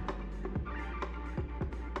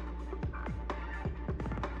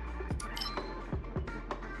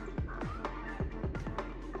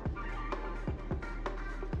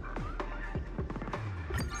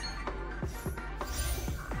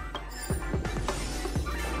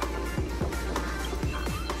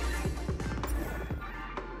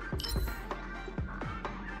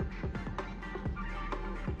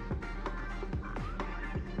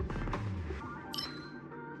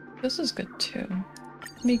 This is good too.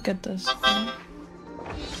 Let me get this one.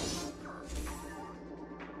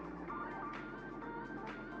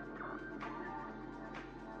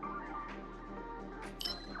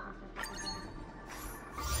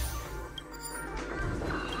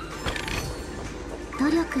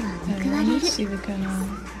 And let's see if we can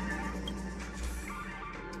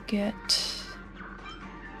get.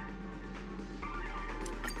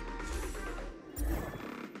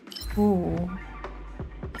 Ooh.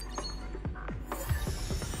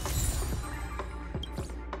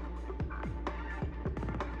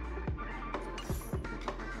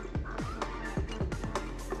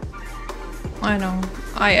 I know.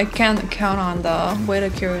 I can't count on the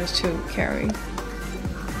weighted curios to carry.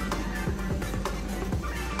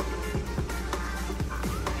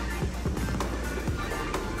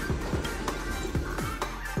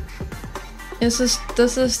 This is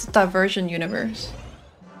Divergent universe.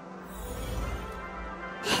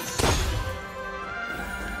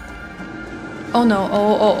 Oh no!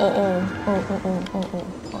 Oh!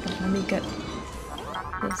 Hold on, let me get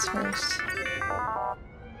this first.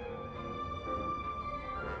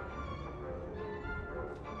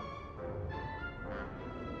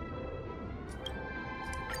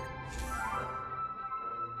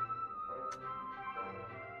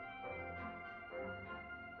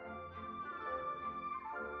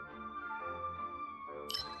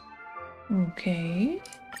 Okay.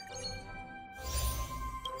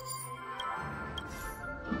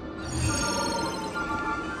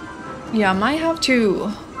 Yeah, I might have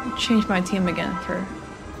to change my team again for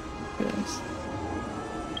this.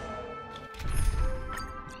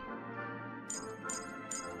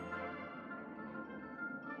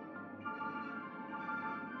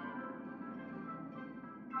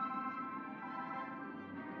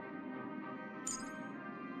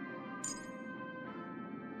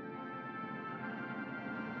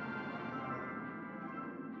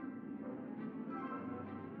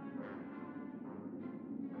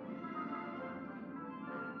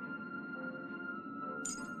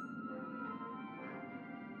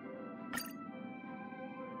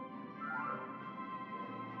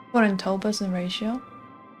 What in Tobas and ratio?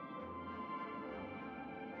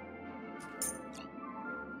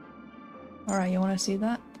 Alright, you wanna see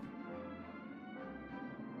that?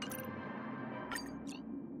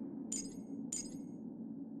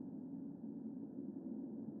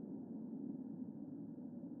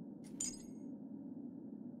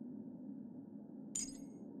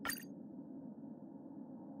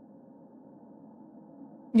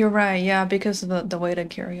 You're right, yeah, because of the weighted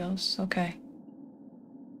curios. Okay.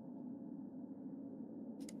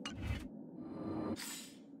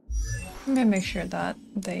 I'm gonna make sure that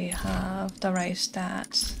they have the right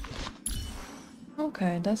stats.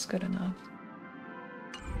 Okay, that's good enough.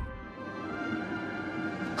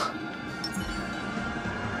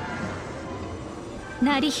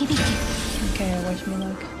 鳴り響け。 Okay, wish me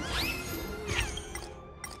luck.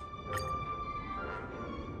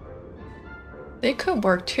 They could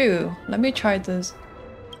work too. Let me try this.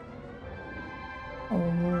 Oh.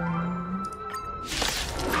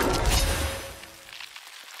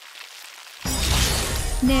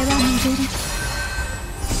 根は巡る。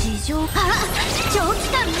地上。あ、長期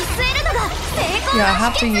間見据えるのが成功 Yeah, I の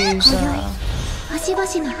have to 秘訣。 use 星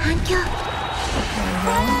々の反響。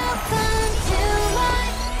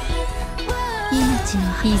命の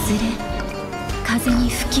いずれ風に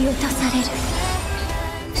吹き落とされる。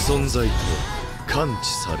存在とは感知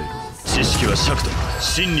される。知識は尺と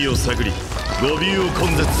真理を探り語尾を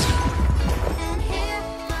根絶する。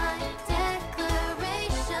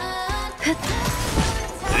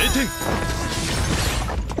0点。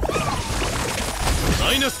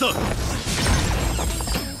マイナスだ。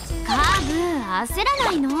カーブ焦ら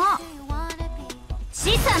ないの。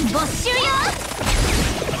資産没収よ。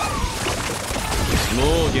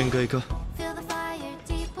もう限界か。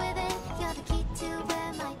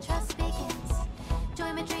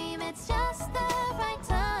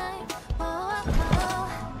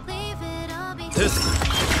テスト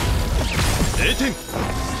0点。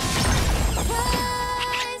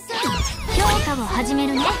評価を始め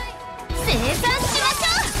るね。生産しましょ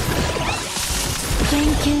う。研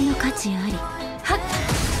究の価値あり。はっ。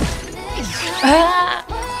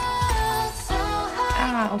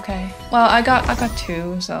Okay. Well, I got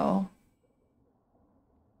 2, so.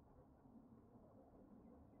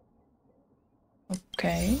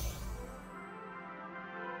 Okay.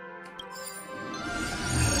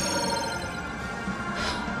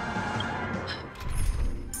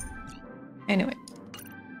 Anyway.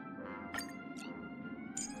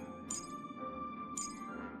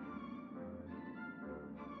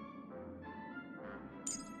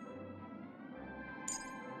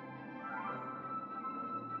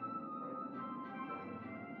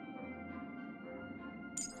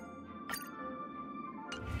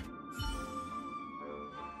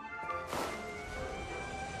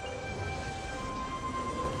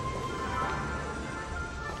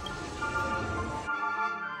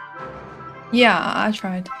 Yeah, I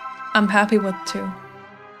tried. I'm happy with 2.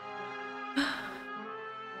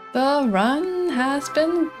 The run has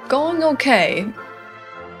been going okay.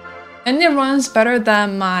 And it runs better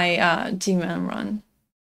than my demon run.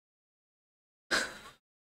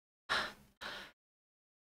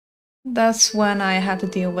 That's when I had to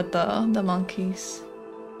deal with the monkeys.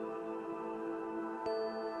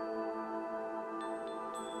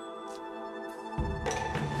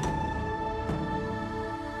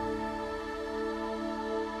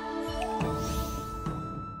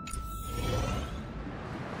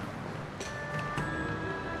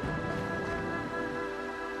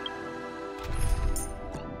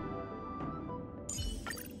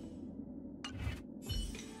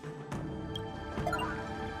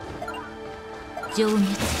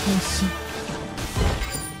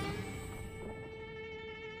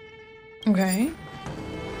 Okay.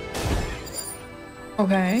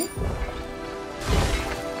 Okay.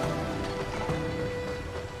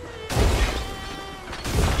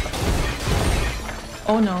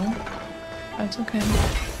 Oh no. That's okay.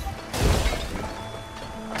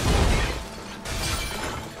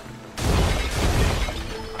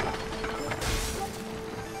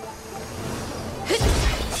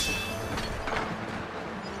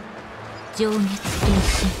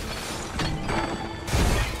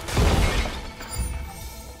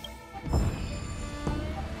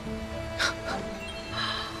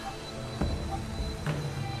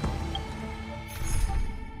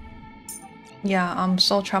 Yeah, I'm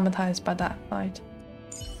so traumatized by that fight.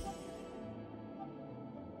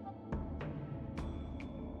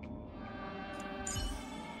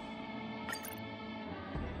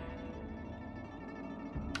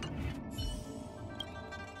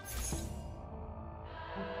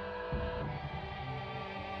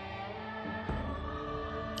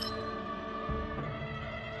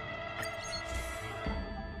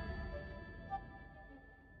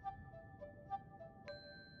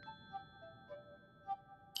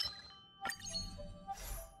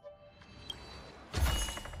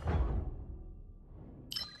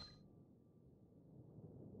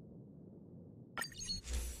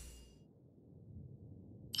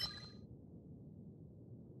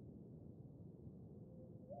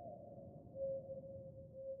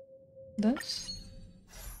 This?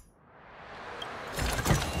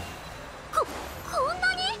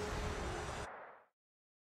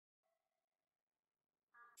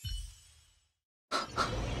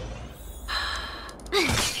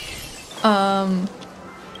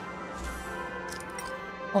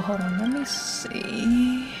 Oh, hold on, let me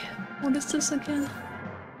see. What is this again?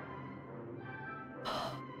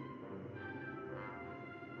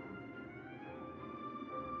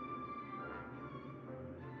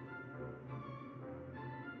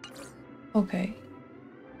 Okay.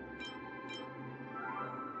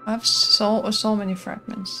 I have so many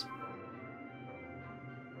fragments.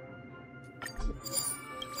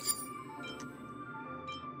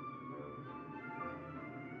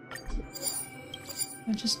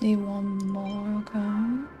 I just need one more,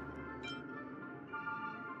 okay.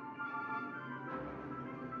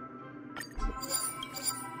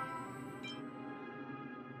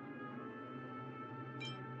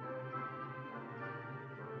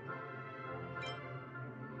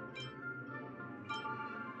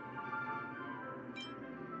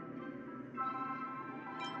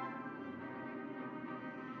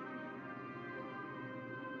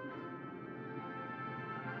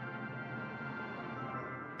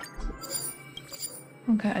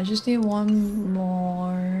 Okay, I just need one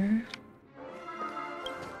more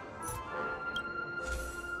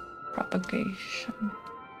propagation.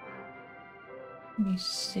 Let me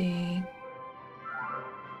see.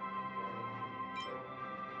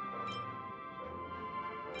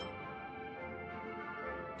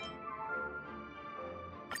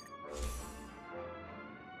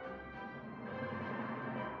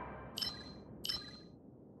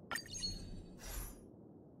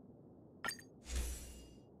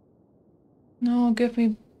 No, give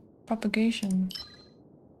me propagation.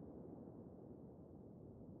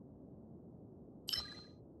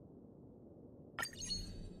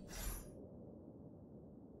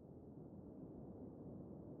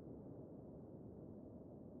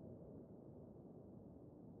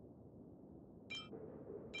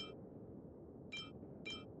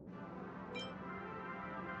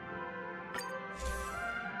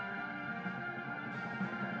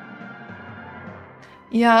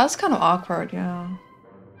 Yeah, that's kind of awkward, yeah.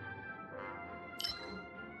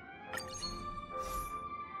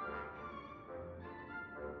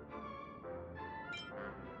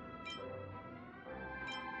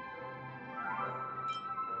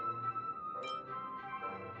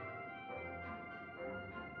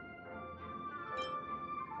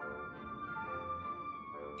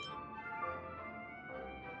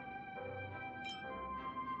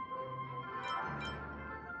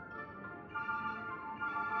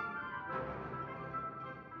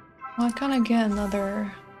 Well, I kind of get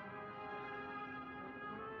another...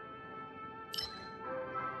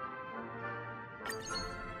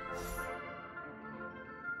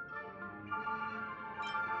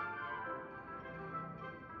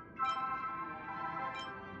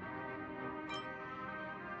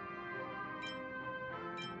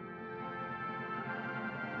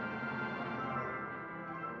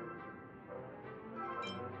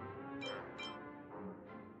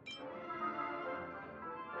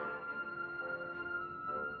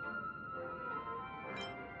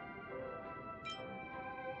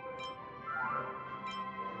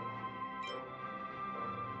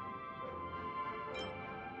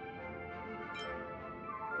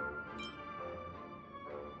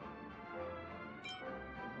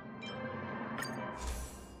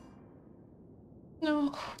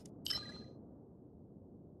 No.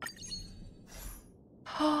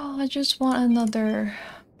 Oh, I just want another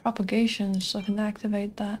propagation so I can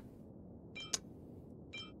activate that.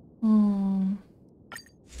 Hmm.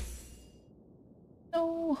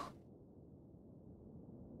 No.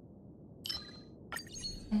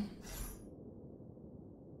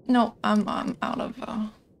 No, I'm out of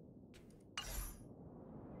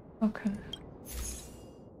okay.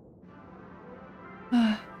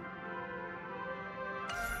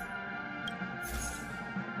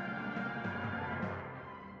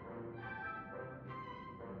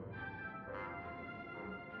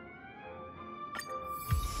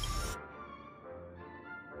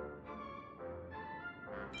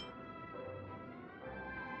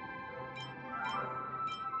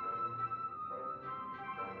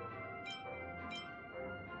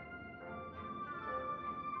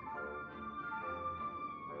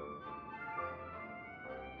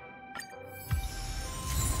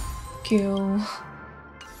 Q.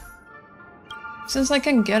 Since I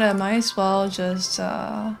can get it, might as well just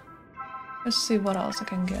let's see what else I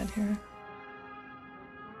can get here.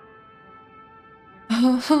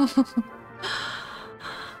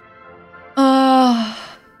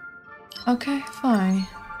 Okay, fine.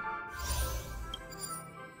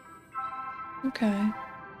 Okay.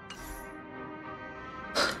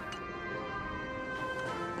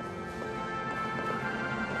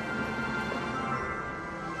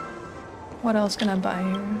 What else can I buy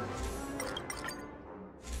here?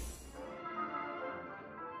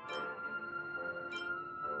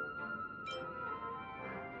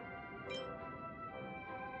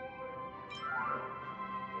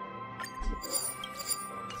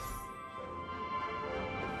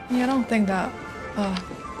 Yeah, I don't think that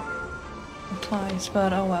applies,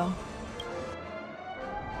 but oh well.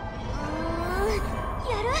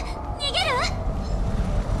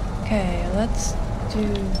 Okay, let's do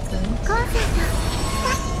this.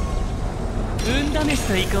 運試し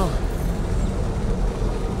と行こう。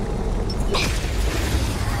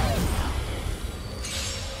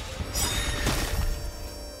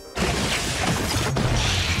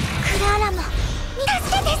クララも助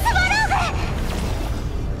けてスワローグ。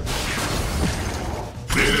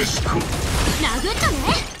ベレシコ。殴ったね。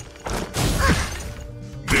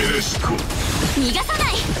ベレシコ。逃がさ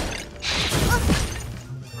ない。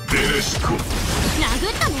ベレシコ。殴っ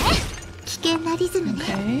たね。危険なリズム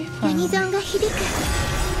ね。ユニゾンが響く。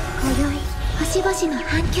今宵星々の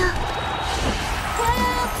反響。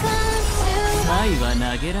サイは投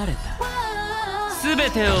げられた。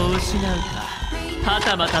全てを失うか、は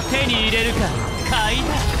たまた手に入れるか、買いだ。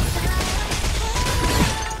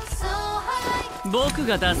僕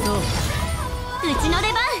が出そう。うちの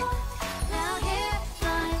出番。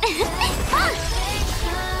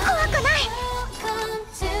怖くない。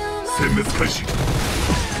殲滅開始。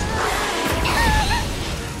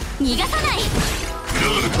逃がさない。クラ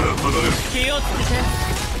ールから離れる。気をつけて。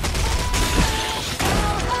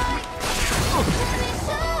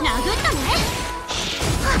殴ったね。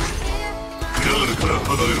クラールから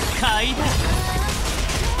離れる。買いだ。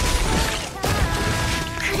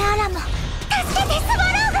クララも助けてス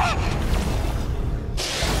ワローグ。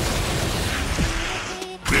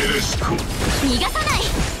ベレシコ。逃がさない。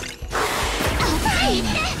痛いって。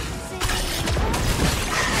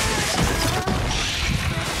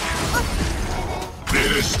ベ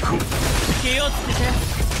レシコ。気をつけて。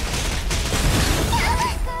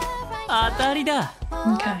当たりだ。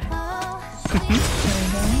Okay.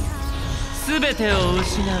 全てを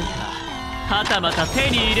失うか、はたまた手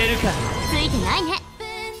に入れるか。ついてないね。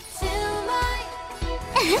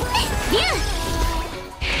リュウ。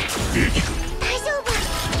兵器か。大丈夫。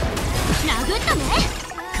殴ったね。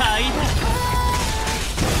買いだ。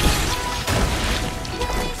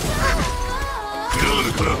クラー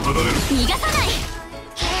ルから離れる。逃がさない。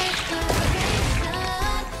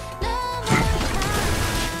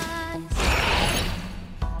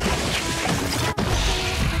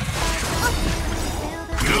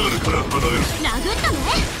クラールから離れる。殴ったね。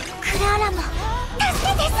クララも助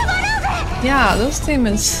けてスワローグ。 Yeah, this team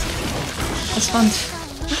is fun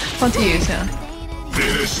to use, yeah.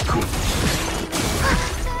 ベレシコ。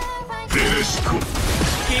ベレシコ。気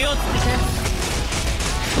をつけて。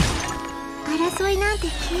争いなんて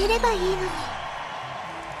消えればいいのに。は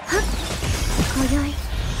っ。今宵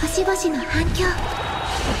星々の反響。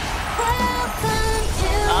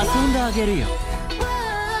遊んであげるよ。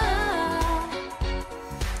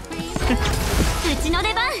うちの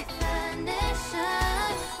出番。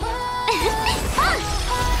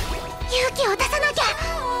勇気を出さなきゃ。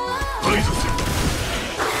排除せ。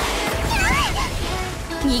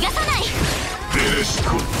逃がさない。ベレシ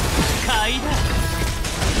コ。買いだ。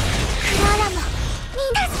クララも助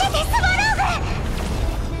けてスワローグ。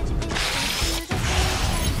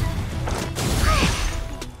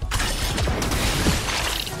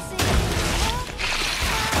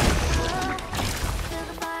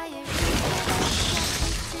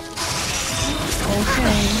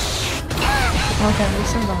Okay, we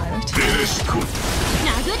survived. ベレシコ。殴っ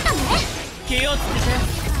たね。気をつけ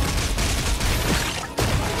て。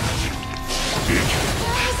大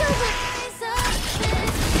丈夫。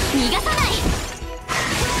逃がさない。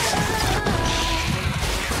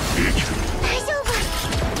兵器か。大丈夫。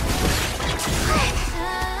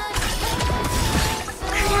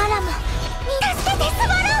クララも助けてス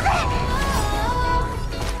ワロー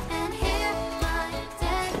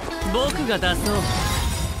グ。僕が出そう。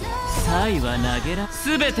サイは投げら。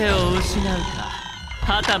全てを失うか、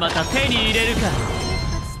はたまた手に入れるか。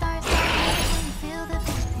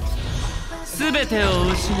全てを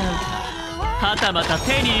失うか、はたまた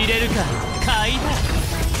手に入れるか。買いだ。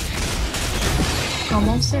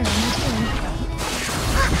Almost there, almost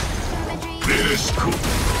there. ベレシコ。つ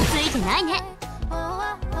いてないね。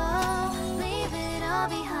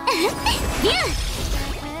リュウ。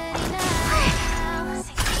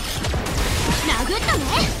殴ったね。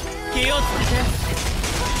気をつけて。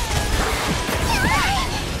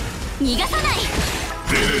逃がさない。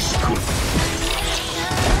ベレシコ。ク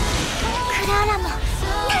ララも助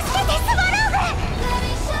けてスワローグ。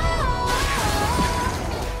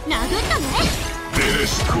殴ったね。ベレ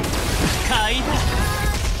シコ。買いだ。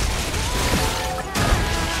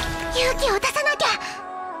勇気を出さなきゃ。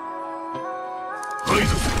排除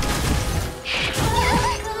せ。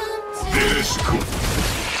ベレシコ。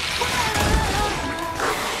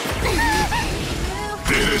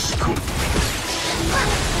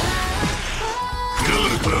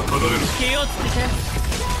気をつけて。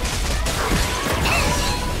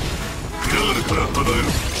クラールから離れろ。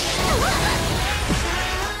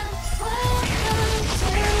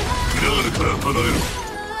クラールから離れろ。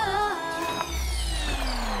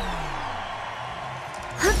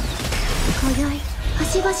今宵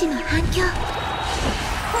星々の反響。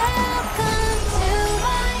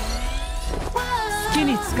好き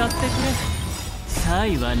に使ってくれ。サ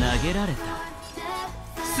イは投げられた。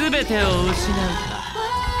全てを失うか、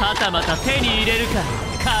はたまた手に入れるか、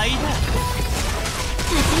買いだ。う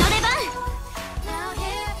ちの出番。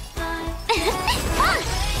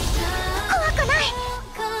怖くない。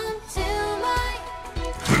ク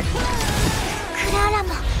ララも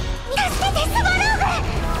助けてスワロー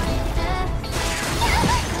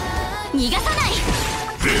グ。逃がさない。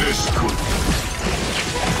ベレシコ。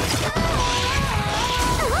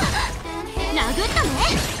殴ったね。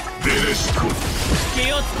ベレシコ。気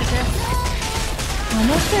をつけて。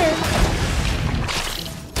Almost there.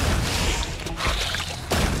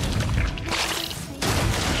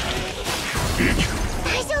 大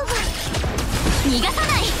丈夫。逃がさな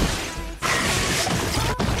い。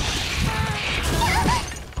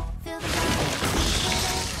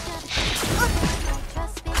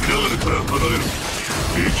クラールから離れろ。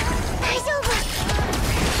大丈夫。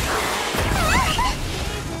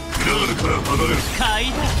クラールから離れろ。買い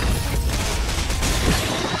だ。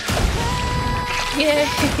Yay!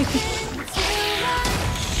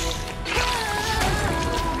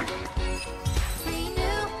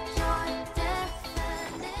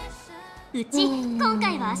 うち今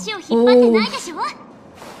回は足を引っ張ってないでしょ。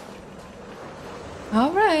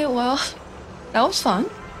 Alright, well, that was fun.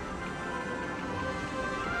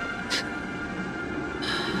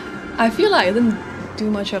 I feel like I didn't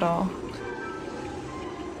do much at all.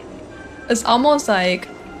 It's almost like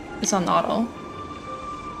it's on auto.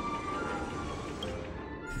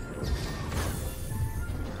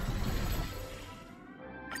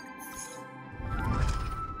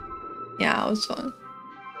 Yeah, it was fun.